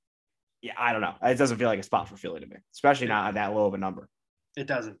yeah, I don't know. It doesn't feel like a spot for Philly to me, especially not at that low of a number. It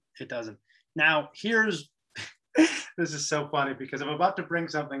doesn't. Now this is so funny because I'm about to bring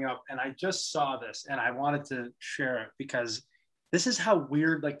something up, and I just saw this and I wanted to share it because this is how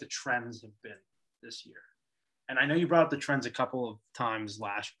weird like the trends have been this year. And I know you brought up the trends a couple of times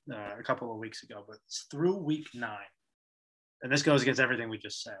a couple of weeks ago, but it's through week 9. And this goes against everything we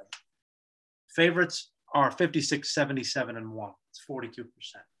just said. Favorites are 56, 77, and 1. It's 42%.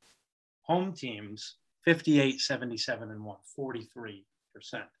 Home teams, 58, 77, and 1, 43%.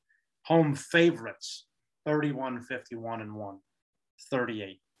 Home favorites, 31, 51, and 1,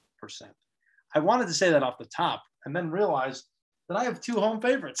 38%. I wanted to say that off the top and then realized that I have 2 home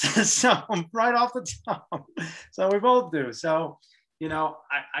favorites. So I'm right off the top. So we both do. So,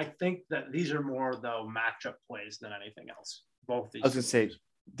 I think that these are more, though, matchup plays than anything else. Both these. I was going to say,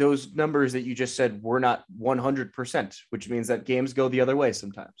 those numbers that you just said were not 100%, which means that games go the other way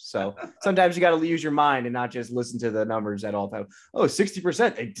sometimes. So sometimes you got to use your mind and not just listen to the numbers at all time. Oh,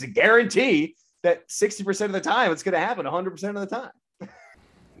 60%. It's a guarantee that 60% of the time it's going to happen 100% of the time.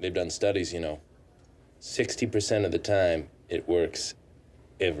 They've done studies, 60% of the time it works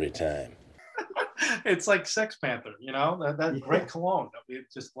every time. It's like Sex Panther, that great cologne that we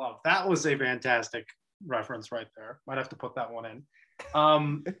just love. That was a fantastic reference right there. Might have to put that one in.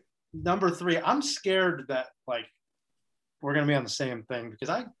 Number 3, I'm scared that we're going to be on the same thing because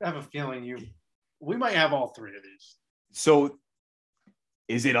I have a feeling we might have all 3 of these. So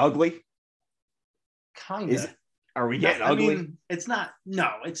is it ugly? Kind of. Are we getting ugly? I mean, it's not. No,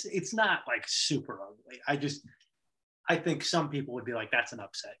 it's not like super ugly. I think some people would be like, that's an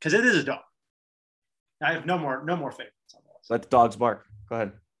upset because it is a dog. I have no more favorites on the list. Let the dogs bark. Go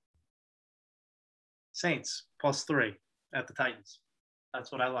ahead. Saints +3 at the Titans.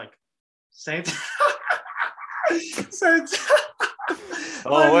 That's what I like. Saints. Saints.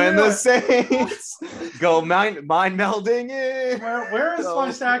 Oh, and the Saints go mind melding in. Where is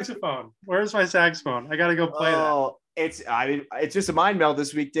my saxophone? Where's my saxophone? I got to go play that. It's just a mind meld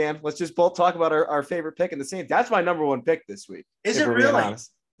this week, Dan. Let's just both talk about our favorite pick in the Saints. That's my number 1 pick this week. Is it really? Wow.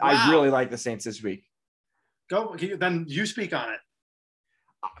 I really like the Saints this week. Go, then you speak on it.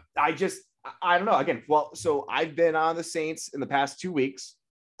 I don't know. Again, so I've been on the Saints in the past 2 weeks,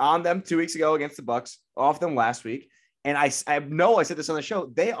 on them 2 weeks ago against the Bucs, off them last week. And I know I said this on the show.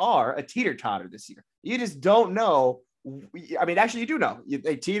 They are a teeter-totter this year. You just don't know. I mean, actually, you do know.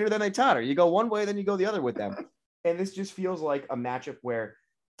 They teeter, then they totter. You go one way, then you go the other with them. And this just feels like a matchup where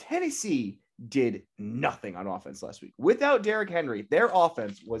Tennessee did nothing on offense last week. Without Derrick Henry, their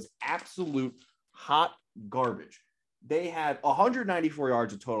offense was absolute hot garbage. They had 194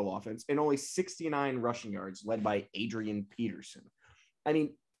 yards of total offense and only 69 rushing yards, led by Adrian Peterson. I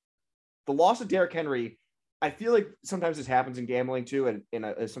mean, the loss of Derrick Henry, I feel like sometimes this happens in gambling too, and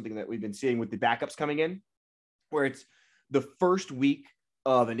it's something that we've been seeing with the backups coming in, where it's the first week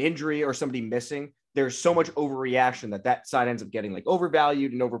of an injury or somebody missing. There's so much overreaction that side ends up getting like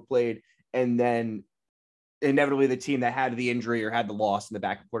overvalued and overplayed, and then inevitably the team that had the injury or had the loss in the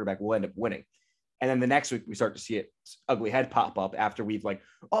backup quarterback will end up winning. And then the next week we start to see its ugly head pop up after we've like,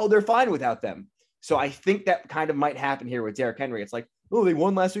 oh, they're fine without them. So I think that kind of might happen here with Derrick Henry. It's like, oh, they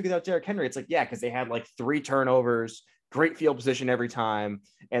won last week without Derrick Henry. It's like, yeah, because they had like 3 turnovers, great field position every time,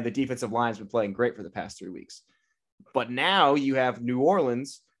 and the defensive line's been playing great for the past 3 weeks. But now you have New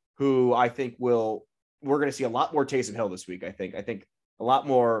Orleans, who I think we're going to see a lot more Taysom Hill this week. I think a lot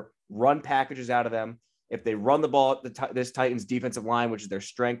more run packages out of them. If they run the ball at this Titans defensive line, which is their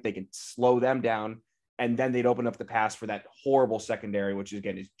strength, they can slow them down, and then they'd open up the pass for that horrible secondary, which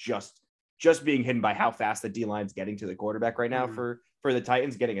again is just being hidden by how fast the D line's getting to the quarterback right now for the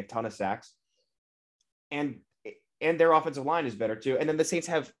Titans, getting a ton of sacks, and their offensive line is better too. And then the Saints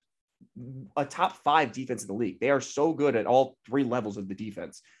have a top 5 defense in the league. They are so good at all 3 levels of the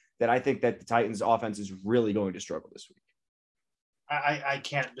defense that I think that the Titans offense is really going to struggle this week. I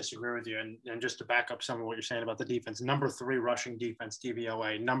can't disagree with you. And just to back up some of what you're saying about the defense, number 3 rushing defense,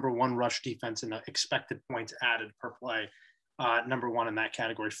 DVOA, number 1 rush defense in the expected points added per play, number 1 in that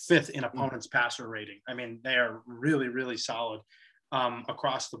category, 5th in opponent's passer rating. I mean, they are really, really solid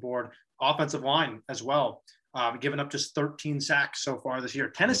across the board. Offensive line as well, given up just 13 sacks so far this year.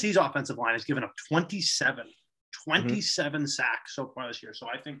 Tennessee's offensive line has given up 27 sacks so far this year. So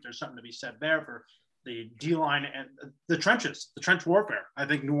I think there's something to be said there for the D-line and the trench warfare. I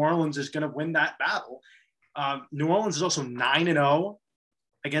think New Orleans is going to win that battle. New Orleans is also 9-0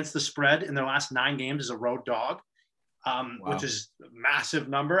 against the spread in their last 9 games as a road dog, which is a massive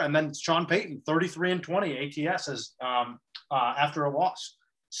number. And then Sean Payton, 33-20 ATS as after a loss.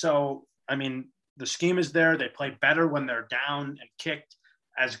 So, I mean, the scheme is there. They play better when they're down and kicked.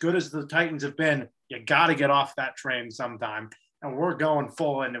 As good as the Titans have been, you got to get off that train sometime. And we're going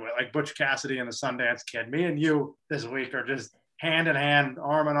full into it, like Butch Cassidy and the Sundance Kid. Me and you this week are just hand in hand,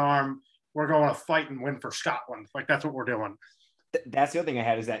 arm in arm. We're going to fight and win for Scotland. Like, that's what we're doing. That's the other thing I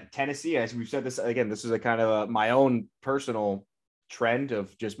had is that Tennessee, as we've said this, again, this is a kind of my own personal trend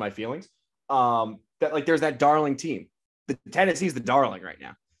of just my feelings, that like there's that darling team. The Tennessee is the darling right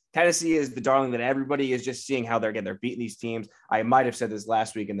now. Tennessee is the darling that everybody is just seeing how they're beating these teams. I might have said this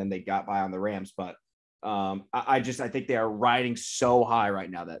last week and then they got by on the Rams, but I think they are riding so high right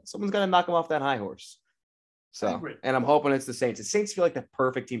now that someone's going to knock them off that high horse. So, and I'm hoping it's the Saints. The Saints feel like the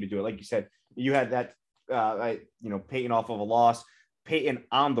perfect team to do it. Like you said, you had that, Peyton off of a loss, Peyton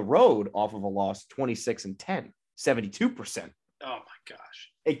on the road off of a loss, 26-10, 72%. Oh my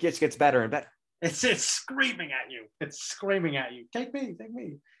gosh. It gets better and better. It's screaming at you. It's screaming at you. Take me.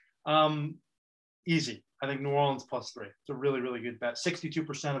 Easy. I think New Orleans +3. It's a really, really good bet.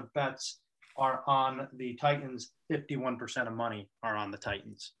 62% of bets are on the Titans. 51% of money are on the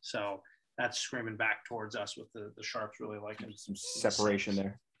Titans. So that's screaming back towards us with the sharps really liking some separation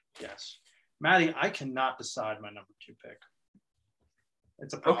there. Yes. Maddie, I cannot decide my number 2 pick.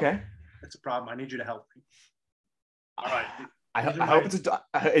 It's a problem. Okay. It's a problem. I need you to help me. All right. I hope it's is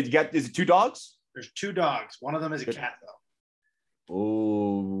it 2 dogs? There's 2 dogs. One of them is a cat, though.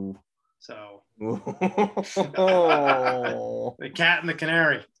 Oh. So. The cat and the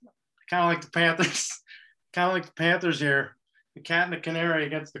canary. Kind of like the Panthers. here. The cat and the canary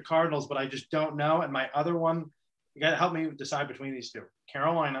against the Cardinals, but I just don't know. And my other one, you got to help me decide between these 2.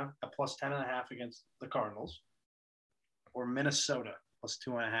 Carolina at +10.5 against the Cardinals, or Minnesota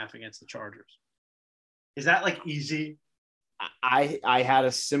 +2.5 against the Chargers. Is that like easy? I had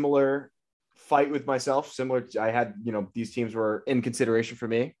a similar fight with myself. I had, these teams were in consideration for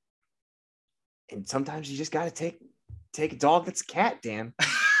me. And sometimes you just got to take a dog that's a cat, Dan.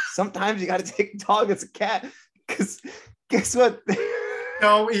 Sometimes you got to take a dog that's a cat, because guess what?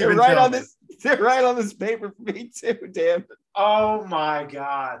 They're right on this paper for me too, Dan. Oh my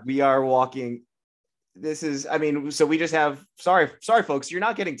God. We are walking. So we just have, sorry, folks, you're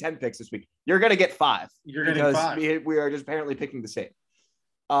not getting 10 picks this week. You're going to get 5. You're getting 5. We are just apparently picking the same.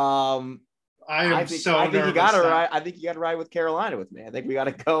 I think you got to ride. I think you got to ride with Carolina with me. I think we got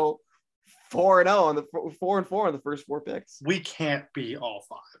to go 4-0 on the 4-4 on the first 4 picks. We can't be all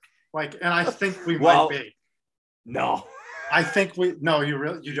 5. And I think we might be. No, I think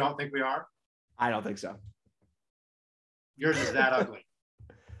you don't think we are? I don't think so. Yours is that ugly.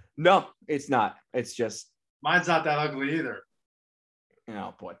 No, it's not. It's just mine's not that ugly either.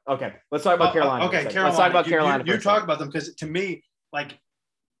 Oh boy. Okay, let's talk about Carolina. Okay, Carolina. Let's talk about Carolina. You talk about them because to me, like,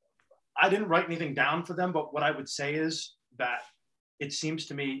 I didn't write anything down for them, but what I would say is that it seems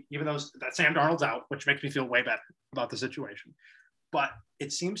to me, even though that Sam Darnold's out, which makes me feel way better about the situation, but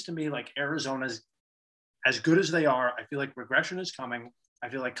it seems to me like Arizona's as good as they are. I feel like regression is coming. I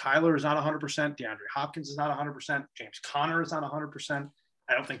feel like Kyler is not 100%. DeAndre Hopkins is not 100%. James Conner is not 100%.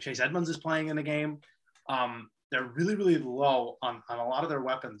 I don't think Chase Edmonds is playing in the game. They're really, really low on a lot of their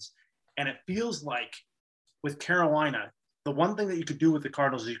weapons. And it feels like with Carolina, the one thing that you could do with the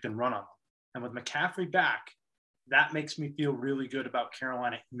Cardinals is you can run on them. And with McCaffrey back, that makes me feel really good about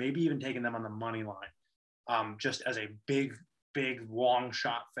Carolina, maybe even taking them on the money line, just as a big, big long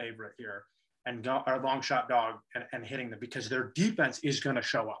shot favorite here and long shot dog and hitting them because their defense is going to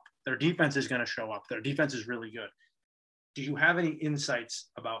show up. Their defense is going to show up. Their defense is really good. Do you have any insights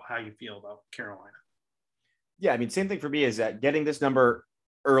about how you feel about Carolina? Yeah, I mean, same thing for me is that getting this number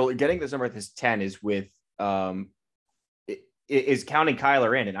at this 10 is with is counting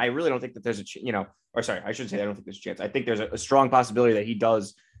Kyler in. And I really don't think that there's I should say I don't think there's a chance. I think there's a strong possibility that he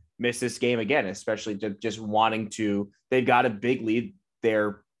does miss this game again, especially just wanting to. They've got a big lead.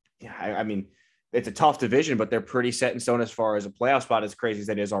 I mean, it's a tough division, but they're pretty set in stone as far as a playoff spot, as crazy as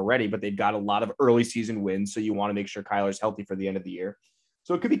it is already. But they've got a lot of early season wins, so you want to make sure Kyler's healthy for the end of the year.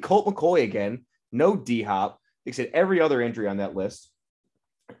 So it could be Colt McCoy again, no D-Hop. They said every other injury on that list.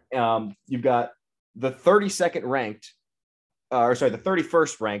 You've got the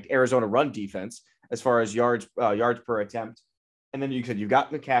 31st ranked Arizona run defense as far as yards per attempt. And then you said you've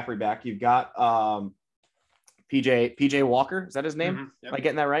got McCaffrey back. You've got PJ Walker. Is that his name? Mm-hmm. Yep. Am I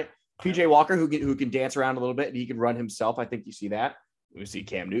getting that right? PJ Walker, who can dance around a little bit and he can run himself. I think you see that. We see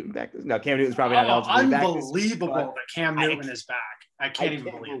Cam Newton back. No, Cam Newton's probably not eligible. Unbelievable that Cam Newton is back. I can't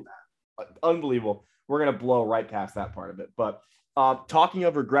even believe that. Unbelievable. We're going to blow right past that part of it. But talking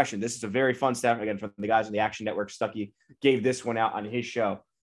of regression, this is a very fun stat, again, from the guys on the Action Network. Stuckey gave this one out on his show.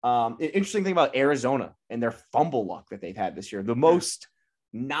 Interesting thing about Arizona and their fumble luck that they've had this year, the most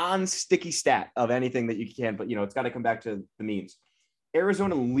non-sticky stat of anything that you can, but it's got to come back to the means.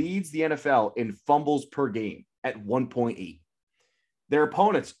 Arizona leads the NFL in fumbles per game at 1.8. Their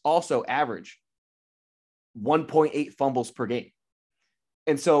opponents also average 1.8 fumbles per game.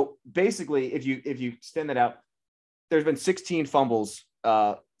 And so basically, if you extend that out, there's been 16 fumbles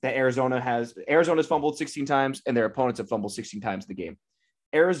that Arizona's fumbled 16 times and their opponents have fumbled 16 times in the game.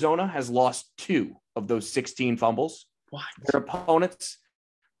 Arizona has lost 2 of those 16 fumbles. What? Their opponents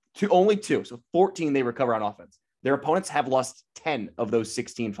only 2. So 14 they recover on offense. Their opponents have lost 10 of those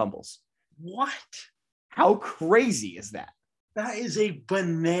 16 fumbles. What? How crazy is that? That is a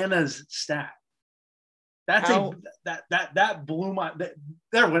bananas stat. That blew my.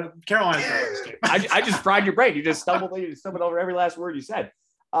 There went Carolina's going to win this game. I just fried your brain. You just stumbled over every last word you said.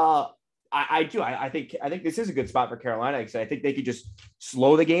 I do. I think this is a good spot for Carolina. I think they could just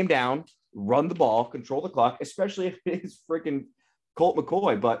slow the game down, run the ball, control the clock, especially if it is freaking Colt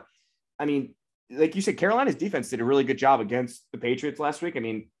McCoy. But I mean, like you said, Carolina's defense did a really good job against the Patriots last week. I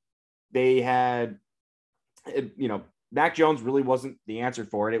mean, they had, Mac Jones really wasn't the answer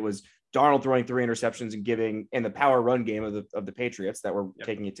for it. It was Darnold throwing 3 interceptions and the power run game of the Patriots that were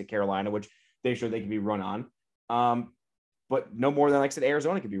taking it to Carolina, which they showed they could be run on. But no more than, like I said,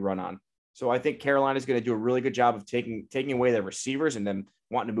 Arizona could be run on. So I think Carolina is going to do a really good job of taking away their receivers and then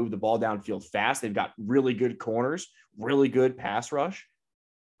wanting to move the ball downfield fast. They've got really good corners, really good pass rush.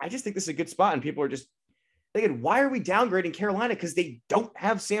 I just think this is a good spot. And people are just thinking, why are we downgrading Carolina? Because they don't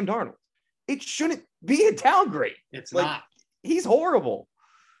have Sam Darnold. It shouldn't be a downgrade. It's not. He's horrible.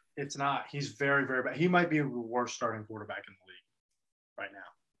 It's not. He's very, very bad. He might be the worst starting quarterback in the league right now.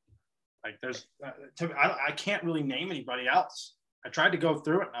 Like there's, I can't really name anybody else. I tried to go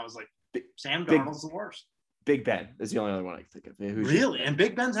through it and I was like, Sam Darnold's the worst. Big Ben is the only other one I can think of. Really? And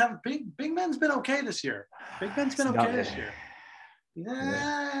Big Ben's been okay this year. Big Ben's been okay this year.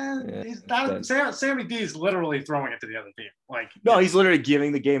 Yeah, he's not. Sammy D's literally throwing it to the other team. He's literally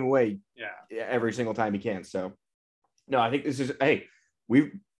giving the game away. Yeah, every single time he can. So, no, I think this is. Hey,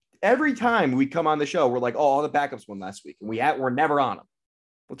 every time we come on the show, we're like, oh, all the backups won last week, and we're never on them.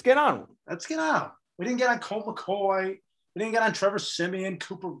 Let's get on them. We didn't get on Colt McCoy. We didn't get on Trevor Siemian,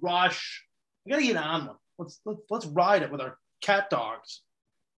 Cooper Rush. We got to get on them. Let's ride it with our cat dogs.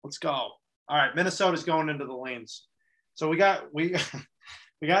 Let's go. All right, Minnesota's going into the lanes. So we got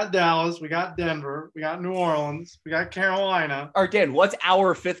Dallas, we got Denver, we got New Orleans, we got Carolina. All right, Dan, what's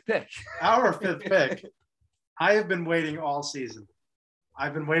our 5th pick? Our 5th pick. I have been waiting all season.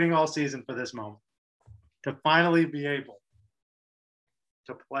 I've been waiting all season for this moment to finally be able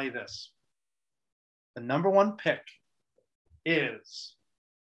to play this. The number one pick is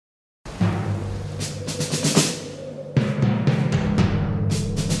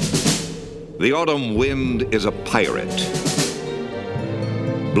The autumn wind is a pirate,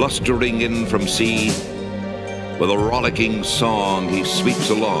 blustering in from sea. With a rollicking song he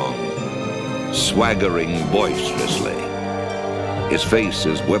sweeps along, swaggering boisterously. His face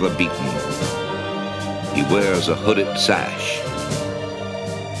is weather-beaten. He wears a hooded sash,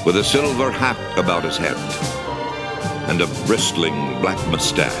 with a silver hat about his head, and a bristling black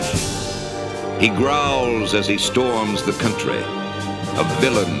mustache. He growls as he storms the country, a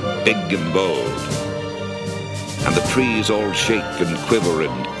villain big and bold. And the trees all shake and quiver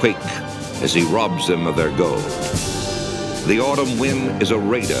and quake as he robs them of their gold. The autumn wind is a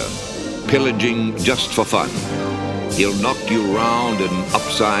raider, pillaging just for fun. He'll knock you round and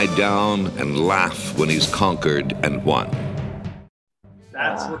upside down and laugh when he's conquered and won.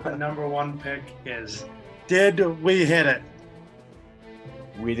 That's what the number one pick is. Did we hit it?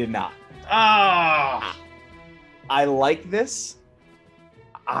 We did not. Ah, I like this.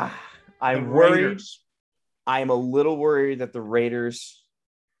 I'm the worried. Raiders. I'm a little worried that the Raiders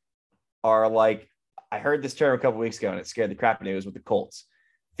are like, I heard this term a couple weeks ago and it scared the crap out of me. It was with the Colts.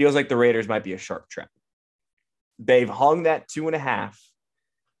 Feels like the Raiders might be a sharp trap. They've hung that 2.5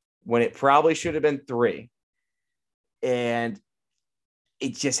 when it probably should have been 3. And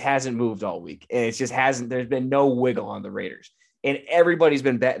it just hasn't moved all week. And it just hasn't, there's been no wiggle on the Raiders. And everybody's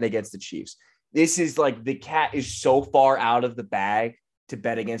been betting against the Chiefs. This is like the cat is so far out of the bag to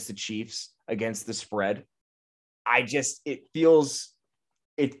bet against the Chiefs against the spread. It feels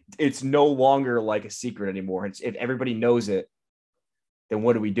it's no longer like a secret anymore. If everybody knows it, then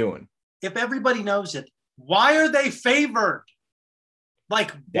what are we doing? If everybody knows it, why are they favored?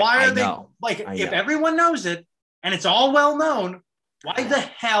 Like, why are they like? If everyone knows it and it's all well known, why the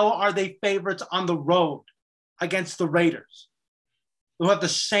hell are they favorites on the road against the Raiders, who have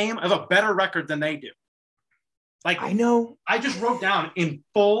a better record than they do? Like, I know. I just wrote down in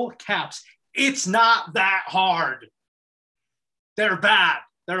full caps, it's not that hard. They're bad.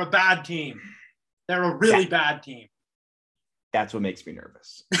 They're a bad team. They're a really bad team. That's what makes me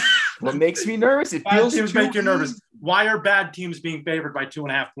nervous. What makes me nervous? It bad feels teams too make you nervous. easy. Why are bad teams being favored by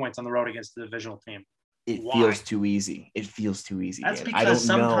 2.5 points on the road against the divisional team? It feels too easy. It feels too easy. That's man. because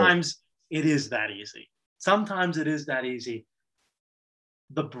sometimes it is that easy. Sometimes it is that easy.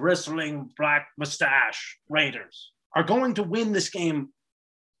 The bristling black mustache Raiders are going to win this game.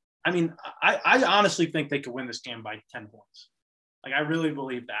 I mean, I honestly think they could win this game by 10 points. Like, I really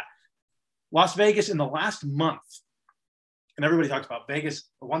believe that. Las Vegas in the last month, and everybody talks about Vegas,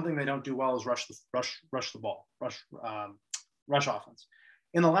 the one thing they don't do well is rush the ball, rush offense.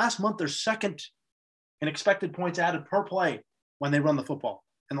 In the last month, they're second in expected points added per play when they run the football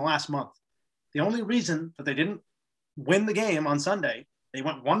in the last month. The only reason that they didn't win the game on Sunday, they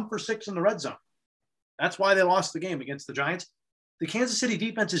went 1 for 6 in the red zone. That's why they lost the game against the Giants. The Kansas City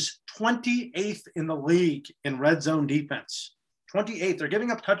defense is 28th in the league in red zone defense. 28th. They're giving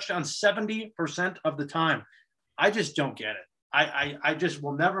up touchdowns 70% of the time. I just don't get it. I just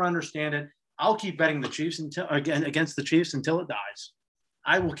will never understand it. I'll keep betting the Chiefs against the Chiefs until it dies.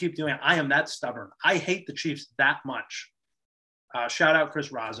 I will keep doing it. I am that stubborn. I hate the Chiefs that much. Shout out Chris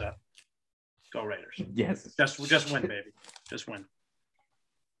Raza. Go Raiders. Yes. Just win, baby. Just win.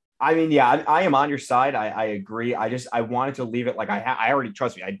 I mean, yeah, I am on your side. I agree. I wanted to leave it like I already,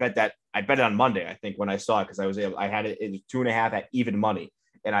 trust me. I bet it on Monday, I think, when I saw it, because I had it 2.5 at even money.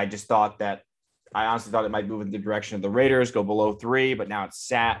 And I just thought that I honestly thought it might move in the direction of the Raiders, go below 3, but now it's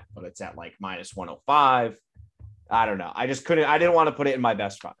sat, but it's at like minus 105. I don't know. I didn't want to put it in my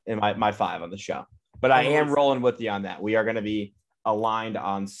best five, in my 5 on the show, but I am rolling with you on that. We are going to be aligned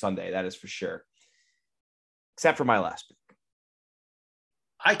on Sunday. That is for sure. Except for my last pick.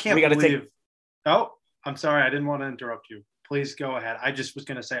 I can't believe. Oh, I'm sorry. I didn't want to interrupt you. Please go ahead. I just was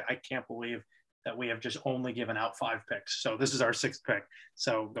going to say, I can't believe that we have just only given out 5 picks. So this is our 6th pick.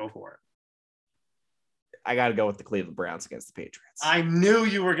 So go for it. I got to go with the Cleveland Browns against the Patriots. I knew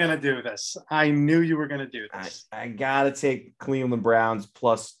you were going to do this. I got to take Cleveland Browns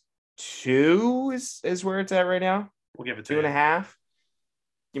plus 2 is where it's at right now. We'll give it to 2.5.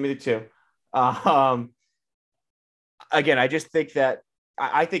 Give me the 2. Again, I just think that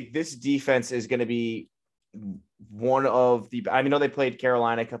I think this defense is going to be one of the. I know they played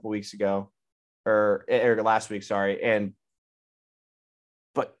Carolina a couple weeks ago, or last week, sorry,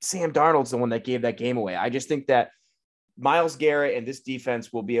 but Sam Darnold's the one that gave that game away. I just think that Myles Garrett and this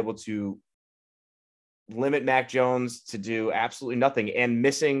defense will be able to limit Mac Jones to do absolutely nothing, and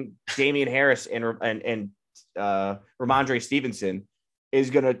missing Damian Harris and Ramondre Stevenson is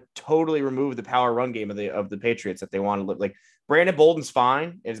going to totally remove the power run game of the Patriots that they want to look like. Brandon Bolden's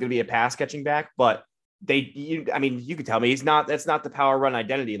fine. It's going to be a pass catching back, but you could tell me that's not the power run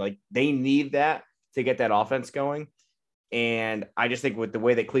identity. Like, they need that to get that offense going. And I just think with the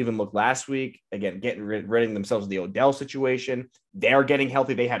way that Cleveland looked last week, again, ridding themselves of the Odell situation, they're getting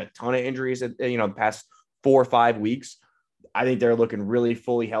healthy. They had a ton of injuries, the past 4 or 5 weeks. I think they're looking really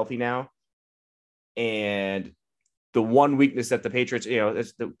fully healthy now. And the one weakness that the Patriots,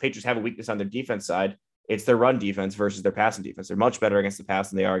 the Patriots have a weakness on their defense side. It's their run defense versus their passing defense. They're much better against the pass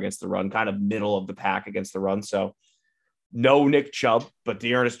than they are against the run, kind of middle of the pack against the run. So no Nick Chubb, but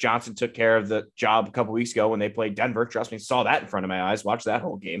Dearness Johnson took care of the job a couple weeks ago when they played Denver. Trust me, saw that in front of my eyes, watched that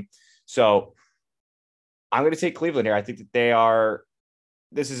whole game. So I'm going to take Cleveland here. I think that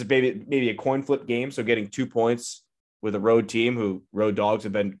this is maybe a coin flip game. So getting 2 points with a road team who road dogs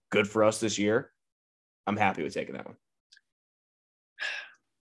have been good for us this year. I'm happy with taking that one.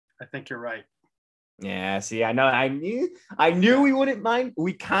 I think you're right. Yeah, see, I know. I knew we wouldn't mind.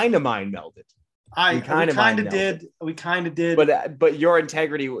 We kind of mind melded. We kind of did. But your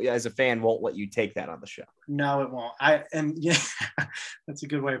integrity as a fan won't let you take that on the show. No, it won't. That's a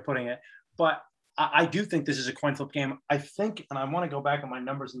good way of putting it. But I do think this is a coin flip game. I think, and I want to go back on my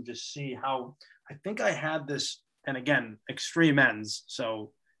numbers and just see how I think I had this. And again, extreme ends.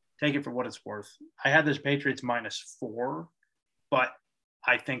 So take it for what it's worth. I had this Patriots -4, but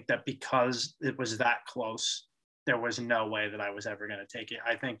I think that because it was that close, there was no way that I was ever going to take it.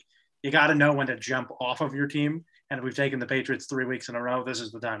 I think you got to know when to jump off of your team. And if we've taken the Patriots 3 weeks in a row, this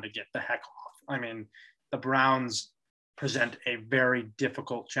is the time to get the heck off. I mean, the Browns present a very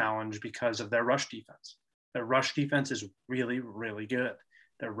difficult challenge because of their rush defense. Their rush defense is really, really good.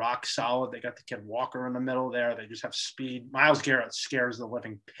 They're rock solid. They got the kid Walker in the middle there. They just have speed. Myles Garrett scares the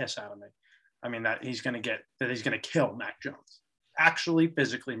living piss out of me. I mean, that he's going to kill Mac Jones. Actually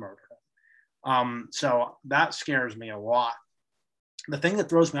physically murder him. So that scares me a lot. The thing that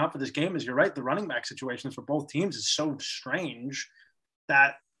throws me out for this game is, you're right, the running back situations for both teams is so strange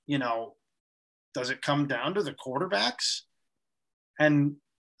that, does it come down to the quarterbacks? And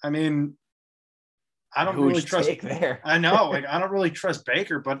I mean, I don't really trust there. I know, I don't really trust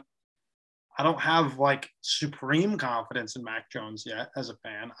Baker, but I don't have supreme confidence in Mac Jones yet as a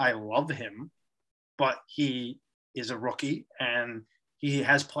fan. I love him, but he is a rookie and he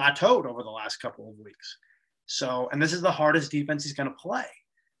has plateaued over the last couple of weeks. So, and this is the hardest defense he's going to play.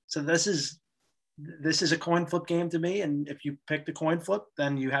 So this is a coin flip game to me. And if you pick the coin flip,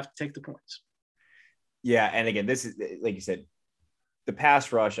 then you have to take the points. Yeah. And again, this is, like you said, the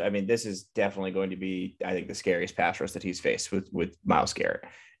pass rush. I mean, this is definitely going to be, I think, the scariest pass rush that he's faced with Myles Garrett.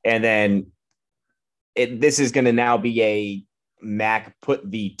 And then this is going to now be a Mac put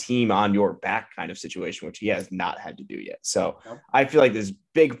the team on your back kind of situation, which he has not had to do yet. So I feel like there's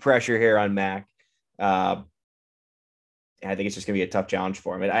big pressure here on Mac. I think it's just going to be a tough challenge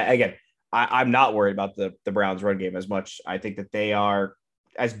for him. And I'm not worried about the Browns run game as much. I think that they are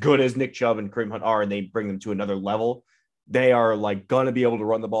as good as Nick Chubb and Kareem Hunt are, and they bring them to another level. They are going to be able to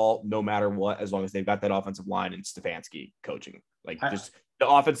run the ball no matter what, as long as they've got that offensive line and Stefanski coaching. Just the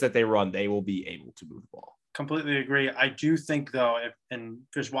offense that they run, they will be able to move the ball. Completely agree. I do think, though, and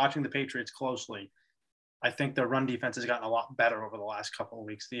just watching the Patriots closely, I think their run defense has gotten a lot better over the last couple of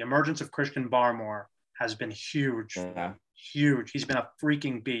weeks. The emergence of Christian Barmore has been huge. Yeah. Huge. He's been a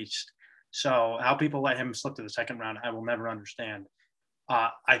freaking beast. So how people let him slip to the second round, I will never understand.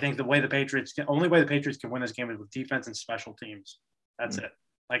 I think only way the Patriots can win this game is with defense and special teams. That's it.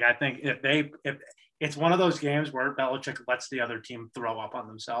 I think if it's one of those games where Belichick lets the other team throw up on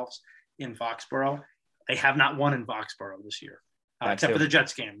themselves in Foxborough. They have not won in Foxborough this year, except for the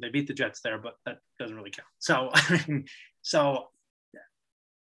Jets game. They beat the Jets there, but that doesn't really count. So,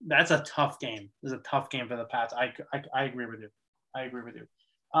 that's a tough game. This is a tough game for the Pats. I agree with you.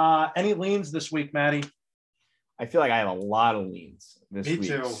 Any leans this week, Maddie? I feel like I have a lot of leans this week. Me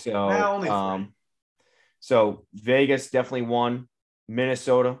too. So, only 3. So Vegas definitely won.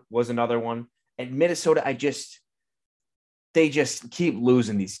 Minnesota was another one. And Minnesota, they just keep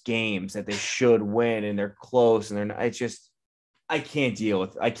losing these games that they should win, and they're close, and they're not. It's just, I can't deal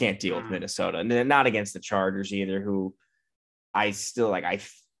with Minnesota, and then not against the Chargers either, who I still I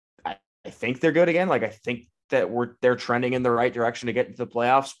think they're good again. I think that they're trending in the right direction to get into the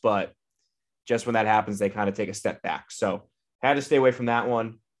playoffs, but just when that happens, they kind of take a step back. So had to stay away from that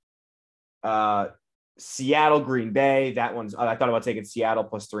one. Seattle, Green Bay. That one's, I thought about taking Seattle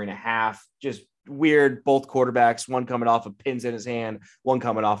plus 3.5. Just weird. Both quarterbacks, one coming off of pins in his hand, one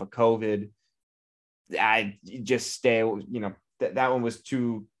coming off of COVID. I just stay, that one was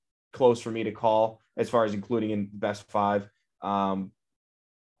too close for me to call as far as including in the best 5.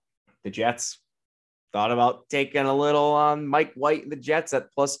 the Jets. Thought about taking a little on Mike White and the Jets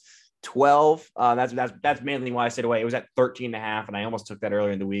at plus 12. That's mainly why I stayed away. It was at 13.5, and I almost took that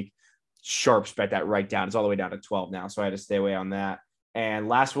earlier in the week. Sharps bet that right down. It's all the way down to 12 now, so I had to stay away on that. And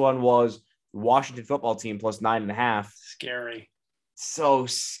last one was Washington football team plus 9.5. Scary. So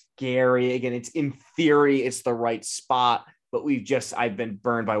scary. Again, it's in theory, it's the right spot, but I've been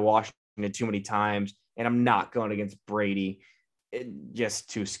burned by Washington too many times, and I'm not going against Brady. Just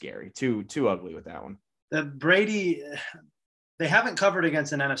too scary, too ugly with that one. The Brady, they haven't covered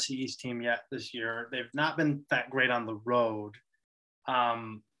against an NFC East team yet this year. They've not been that great on the road.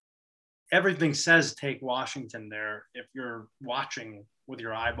 Everything says take Washington there if you're watching with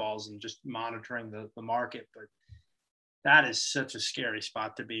your eyeballs and just monitoring the market. But that is such a scary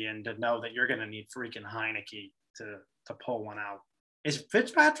spot to be in, to know that you're going to need freaking Heineke to pull one out. Is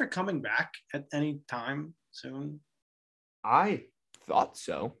Fitzpatrick coming back at any time soon? I thought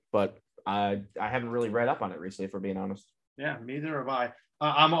so, but I haven't really read up on it recently, if we're being honest. Yeah, neither have I.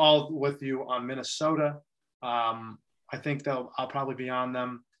 I'm all with you on Minnesota. I think I'll probably be on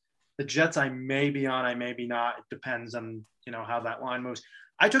them. The Jets, I may be on, I may be not. It depends on how that line moves.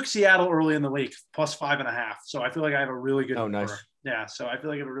 I took Seattle early in the week, plus 5.5. So I feel like I have a really good number. Nice. Yeah, so I feel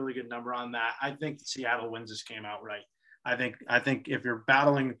like I have a really good number on that. I think Seattle wins this game outright. I think if you're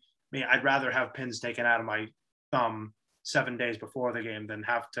battling me, I'd rather have pins taken out of my thumb 7 days before the game than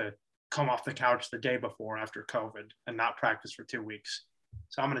have to come off the couch the day before after COVID and not practice for 2 weeks.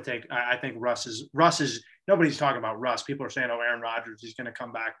 So I'm going to I think Russ is, nobody's talking about Russ. People are saying, oh, Aaron Rodgers, he's going to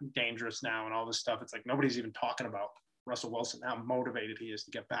come back dangerous now and all this stuff. It's like nobody's even talking about Russell Wilson, how motivated he is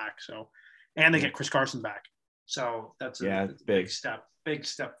to get back. So, and they get Chris Carson back. So that's a big step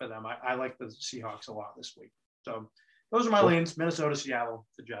for them. I like the Seahawks a lot this week. So those are my lanes: Minnesota, Seattle,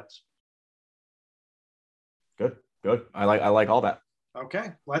 the Jets. Good. I like all that.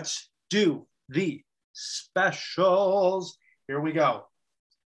 Okay, let's do the specials. Here we go.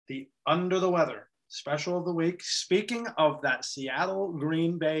 The under the weather special of the week. Speaking of that Seattle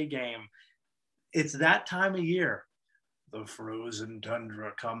Green Bay game, it's that time of year. The frozen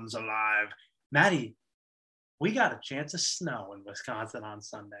tundra comes alive. Maddie, we got a chance of snow in Wisconsin on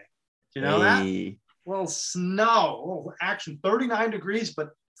Sunday. Do you know that? Well, snow, action, 39 degrees,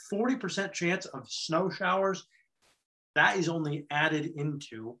 but 40% chance of snow showers. That is only added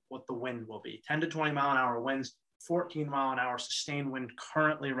into what the wind will be. 10 to 20 mile an hour winds, 14 mile an hour sustained wind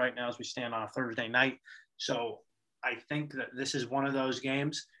currently right now as we stand on a Thursday night. So I think that this is one of those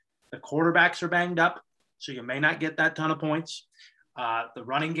games. The quarterbacks are banged up, so you may not get that ton of points. The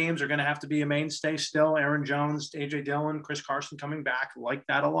running games are going to have to be a mainstay still. Aaron Jones, A.J. Dillon, Chris Carson coming back, like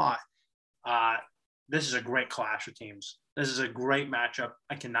that a lot. This is a great clash of teams. This is a great matchup.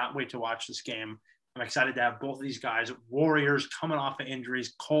 I cannot wait to watch this game. I'm excited to have both of these guys. Warriors coming off of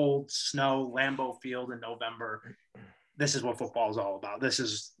injuries, cold, snow, Lambeau Field in November. This is what football is all about. This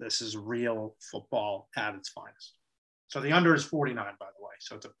is real football at its finest. So the under is 49, by the way.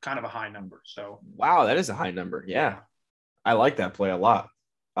 So it's a kind of a high number. So wow, that is a high number. Yeah. I like that play a lot.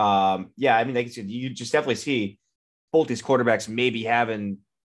 Yeah, I mean, you just definitely see both these quarterbacks maybe having,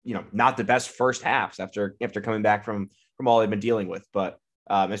 not the best first halves after coming back from all they've been dealing with, but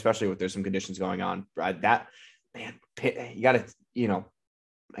especially with there's some conditions going on. That man, you got to,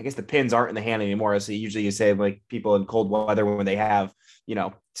 I guess the pins aren't in the hand anymore. So usually you say like people in cold weather when they have,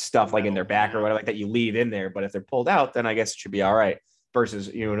 stuff like in their back or whatever like that, you leave in there. But if they're pulled out, then I guess it should be all right. Versus,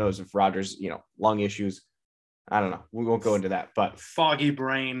 who knows if Rodgers, lung issues. I don't know. We won't go into that, but foggy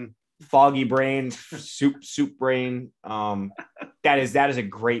brain, soup brain. That is a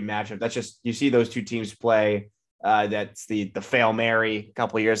great matchup. That's just, you see those two teams play. That's the Fail Mary a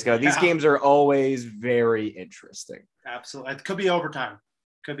couple of years ago. These games are always very interesting. Absolutely. It could be overtime.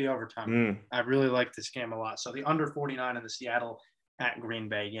 I really like this game a lot. So the under 49 in the Seattle at Green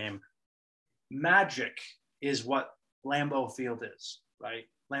Bay game. Magic is what Lambeau Field is, right?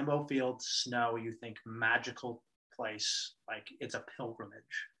 Lambeau Field, snow, you think magical place, like it's a pilgrimage.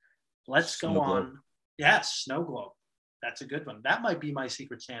 Let's go on. Yes, snow globe. That's a good one. That might be my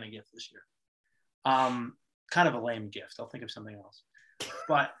Secret Santa gift this year. Kind of a lame gift. I'll think of something else.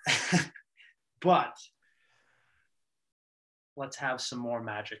 But let's have some more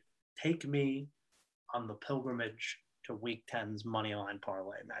magic. Take me on the pilgrimage to Week 10's Moneyline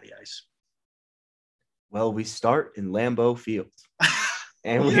Parlay, Matty Ice. Well, we start in Lambeau Field.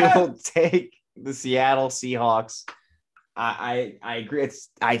 And we will take the Seattle Seahawks. I agree.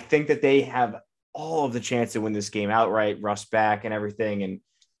 I think that they have all of the chance to win this game outright. Russ back and everything. And,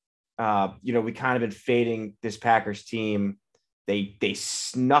 we kind of been fading this Packers team. They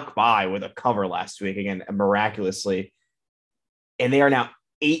snuck by with a cover last week again, miraculously. And they are now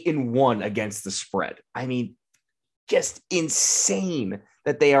 8-1 against the spread. I mean, just insane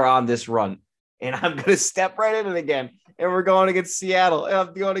that they are on this run. And I'm going to step right in it again. And we're going against Seattle. And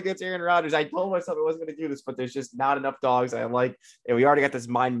I'm going against Aaron Rodgers. I told myself I wasn't going to do this, but there's just not enough dogs. I'm like, and we already got this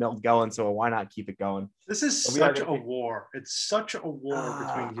mind meld going, so why not keep it going? This is such a war. It's such a war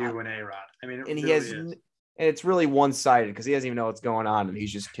between you and A-Rod. I mean, and really and it's really one-sided because he doesn't even know what's going on, and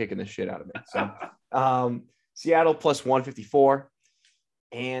he's just kicking the shit out of me. So Seattle plus 154.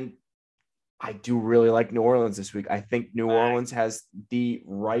 And I do really like New Orleans this week. I think New Orleans has the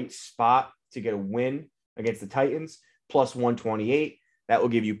right spot to get a win against the Titans, plus 128. That will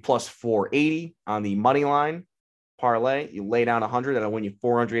give you plus 480 on the money line parlay. You lay down 100, that'll win you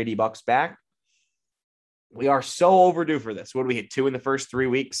 $480 back. We are so overdue for this. What do we hit 2 in the first 3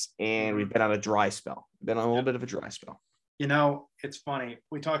 weeks? And we've been on a dry spell. Been on a little bit of a dry spell. You know, it's funny.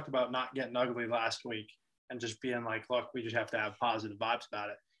 We talked about not getting ugly last week and just being like, look, we just have to have positive vibes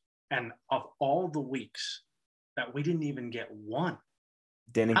about it. And of all the weeks that we didn't even get one,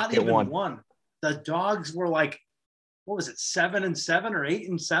 not even one. The dogs were like, what was it, 7-7 or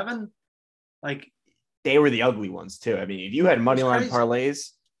 8-7? Like, they were the ugly ones too. I mean, if you had money line parlays,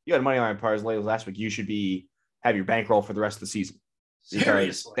 last week, you should have your bankroll for the rest of the season.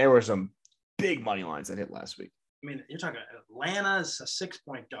 Seriously, there were some big money lines that hit last week. I mean, you're talking Atlanta is a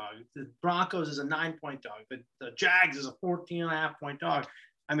 6-point dog. The Broncos is a 9-point dog. The Jags is a 14.5-point dog.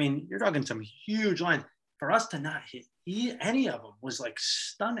 I mean, you're talking some huge lines. For us to not hit any of them was like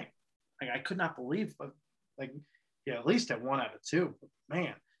stunning. Like, I could not believe, but like, yeah, at least at 1 out of 2. But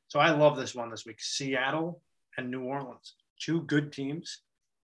man, so I love this one this week. Seattle and New Orleans, 2 good teams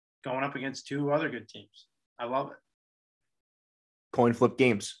going up against 2 other good teams. I love it. Coin flip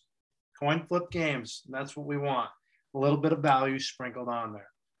games. That's what we want. A little bit of value sprinkled on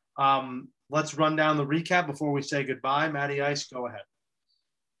there. Let's run down the recap before we say goodbye. Matty Ice, go ahead.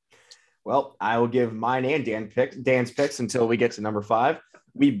 Well, I will give mine and Dan's picks until we get to number 5.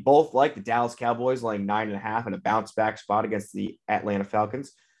 We both like the Dallas Cowboys laying 9.5 in a bounce back spot against the Atlanta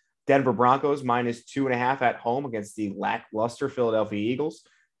Falcons. Denver Broncos minus 2.5 at home against the lackluster Philadelphia Eagles.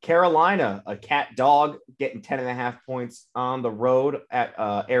 Carolina, a cat dog, getting 10.5 points on the road at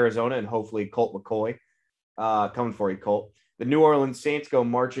Arizona, and hopefully Colt McCoy coming for you, Colt. The New Orleans Saints go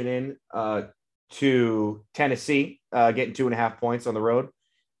marching in to Tennessee, getting 2.5 points on the road.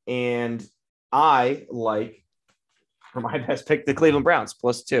 And I like, for my best pick, the Cleveland Browns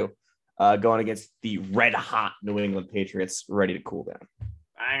plus 2, going against the red-hot New England Patriots, ready to cool down.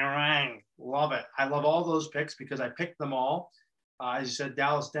 Bang. Love it. I love all those picks because I picked them all. As you said,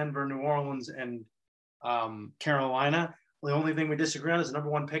 Dallas, Denver, New Orleans, and Carolina. The only thing we disagree on is the number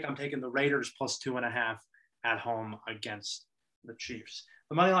 1 pick. I'm taking the Raiders plus 2.5 at home against the Chiefs.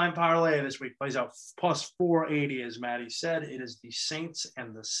 The moneyline parlay this week plays out plus 480, as Maddie said. It is the Saints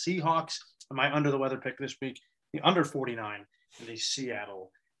and the Seahawks. And my under the weather pick this week, the under 49, and the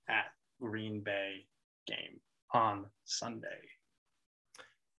Seattle at Green Bay game on Sunday.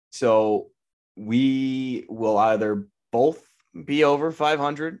 So we will either both be over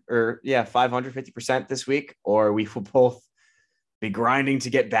 500 or 550% this week, or we will both be grinding to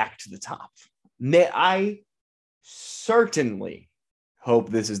get back to the top. I certainly hope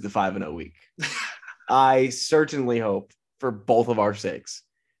this is the 5-0 week. I certainly hope, for both of our sakes,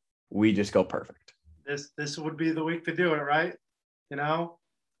 we just go perfect. This would be the week to do it, right? You know,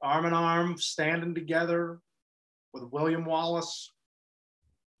 arm in arm, standing together with William Wallace.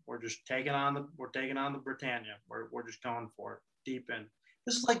 We're just taking on the Britannia. We're just going for it deep in.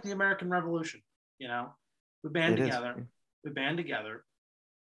 This is like the American Revolution, you know. We band together. We band together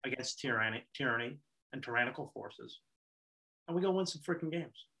against tyranny and tyrannical forces. And we go win some freaking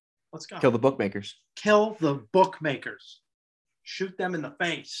games. Let's go. Kill the bookmakers. Kill the bookmakers. Shoot them in the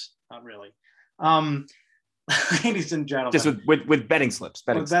face. Not really. Ladies and gentlemen. Just with betting slips.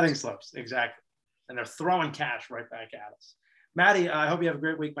 Betting slips, exactly. And they're throwing cash right back at us. Maddie, I hope you have a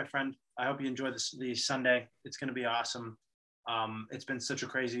great week, my friend. I hope you enjoy the Sunday. It's going to be awesome. It's been such a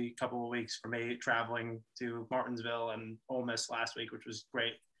crazy couple of weeks for me traveling to Martinsville and Ole Miss last week, which was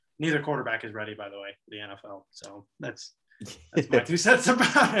great. Neither quarterback is ready, by the way, for the NFL. So that's my 2 cents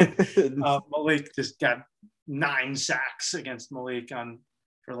about it. Malik just got 9 sacks against Malik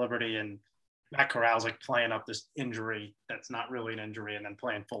for Liberty, and Matt Corral's like playing up this injury that's not really an injury and then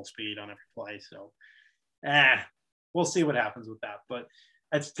playing full speed on every play. So, we'll see what happens with that. But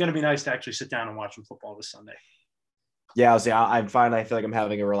it's going to be nice to actually sit down and watch some football this Sunday. Yeah, I'm fine. I feel like I'm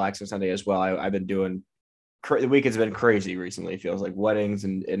having a relaxing Sunday as well. I've been doing the weekend's been crazy recently. It feels like weddings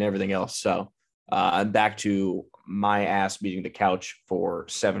and everything else. So I'm back to my ass beating the couch for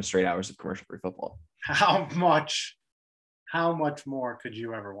 7 straight hours of commercial-free football. How much How much more could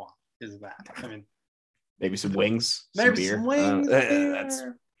you ever want? Is that? I mean, maybe some wings, maybe beer. some wings.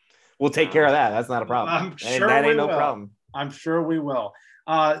 We'll take care of that. That's not a problem. I'm sure that ain't we no will. problem. I'm sure we will.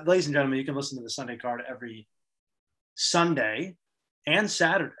 Ladies and gentlemen, you can listen to the Sunday Card every Sunday and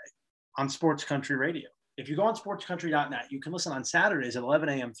Saturday on Sports Country Radio. If you go on sportscountry.net, you can listen on Saturdays at 11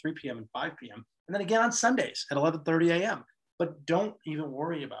 a.m., 3 p.m., and 5 p.m., and then again on Sundays at 11:30 a.m. But don't even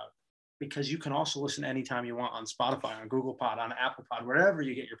worry about it, because you can also listen anytime you want on Spotify, on Google Pod, on Apple Pod, wherever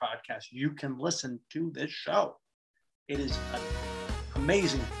you get your podcast. You can listen to this show. It is an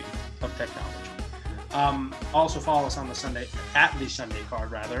amazing feat of technology. Also follow us on the Sunday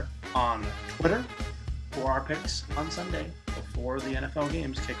Card on Twitter for our picks on Sunday before the NFL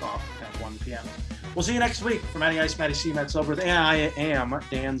games kick off at 1 p.m. We'll see you next week. For Matty Ice, Matty C, Matt Silver, and I am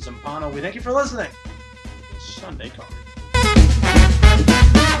Dan Zampano. We thank you for listening to the Sunday Card.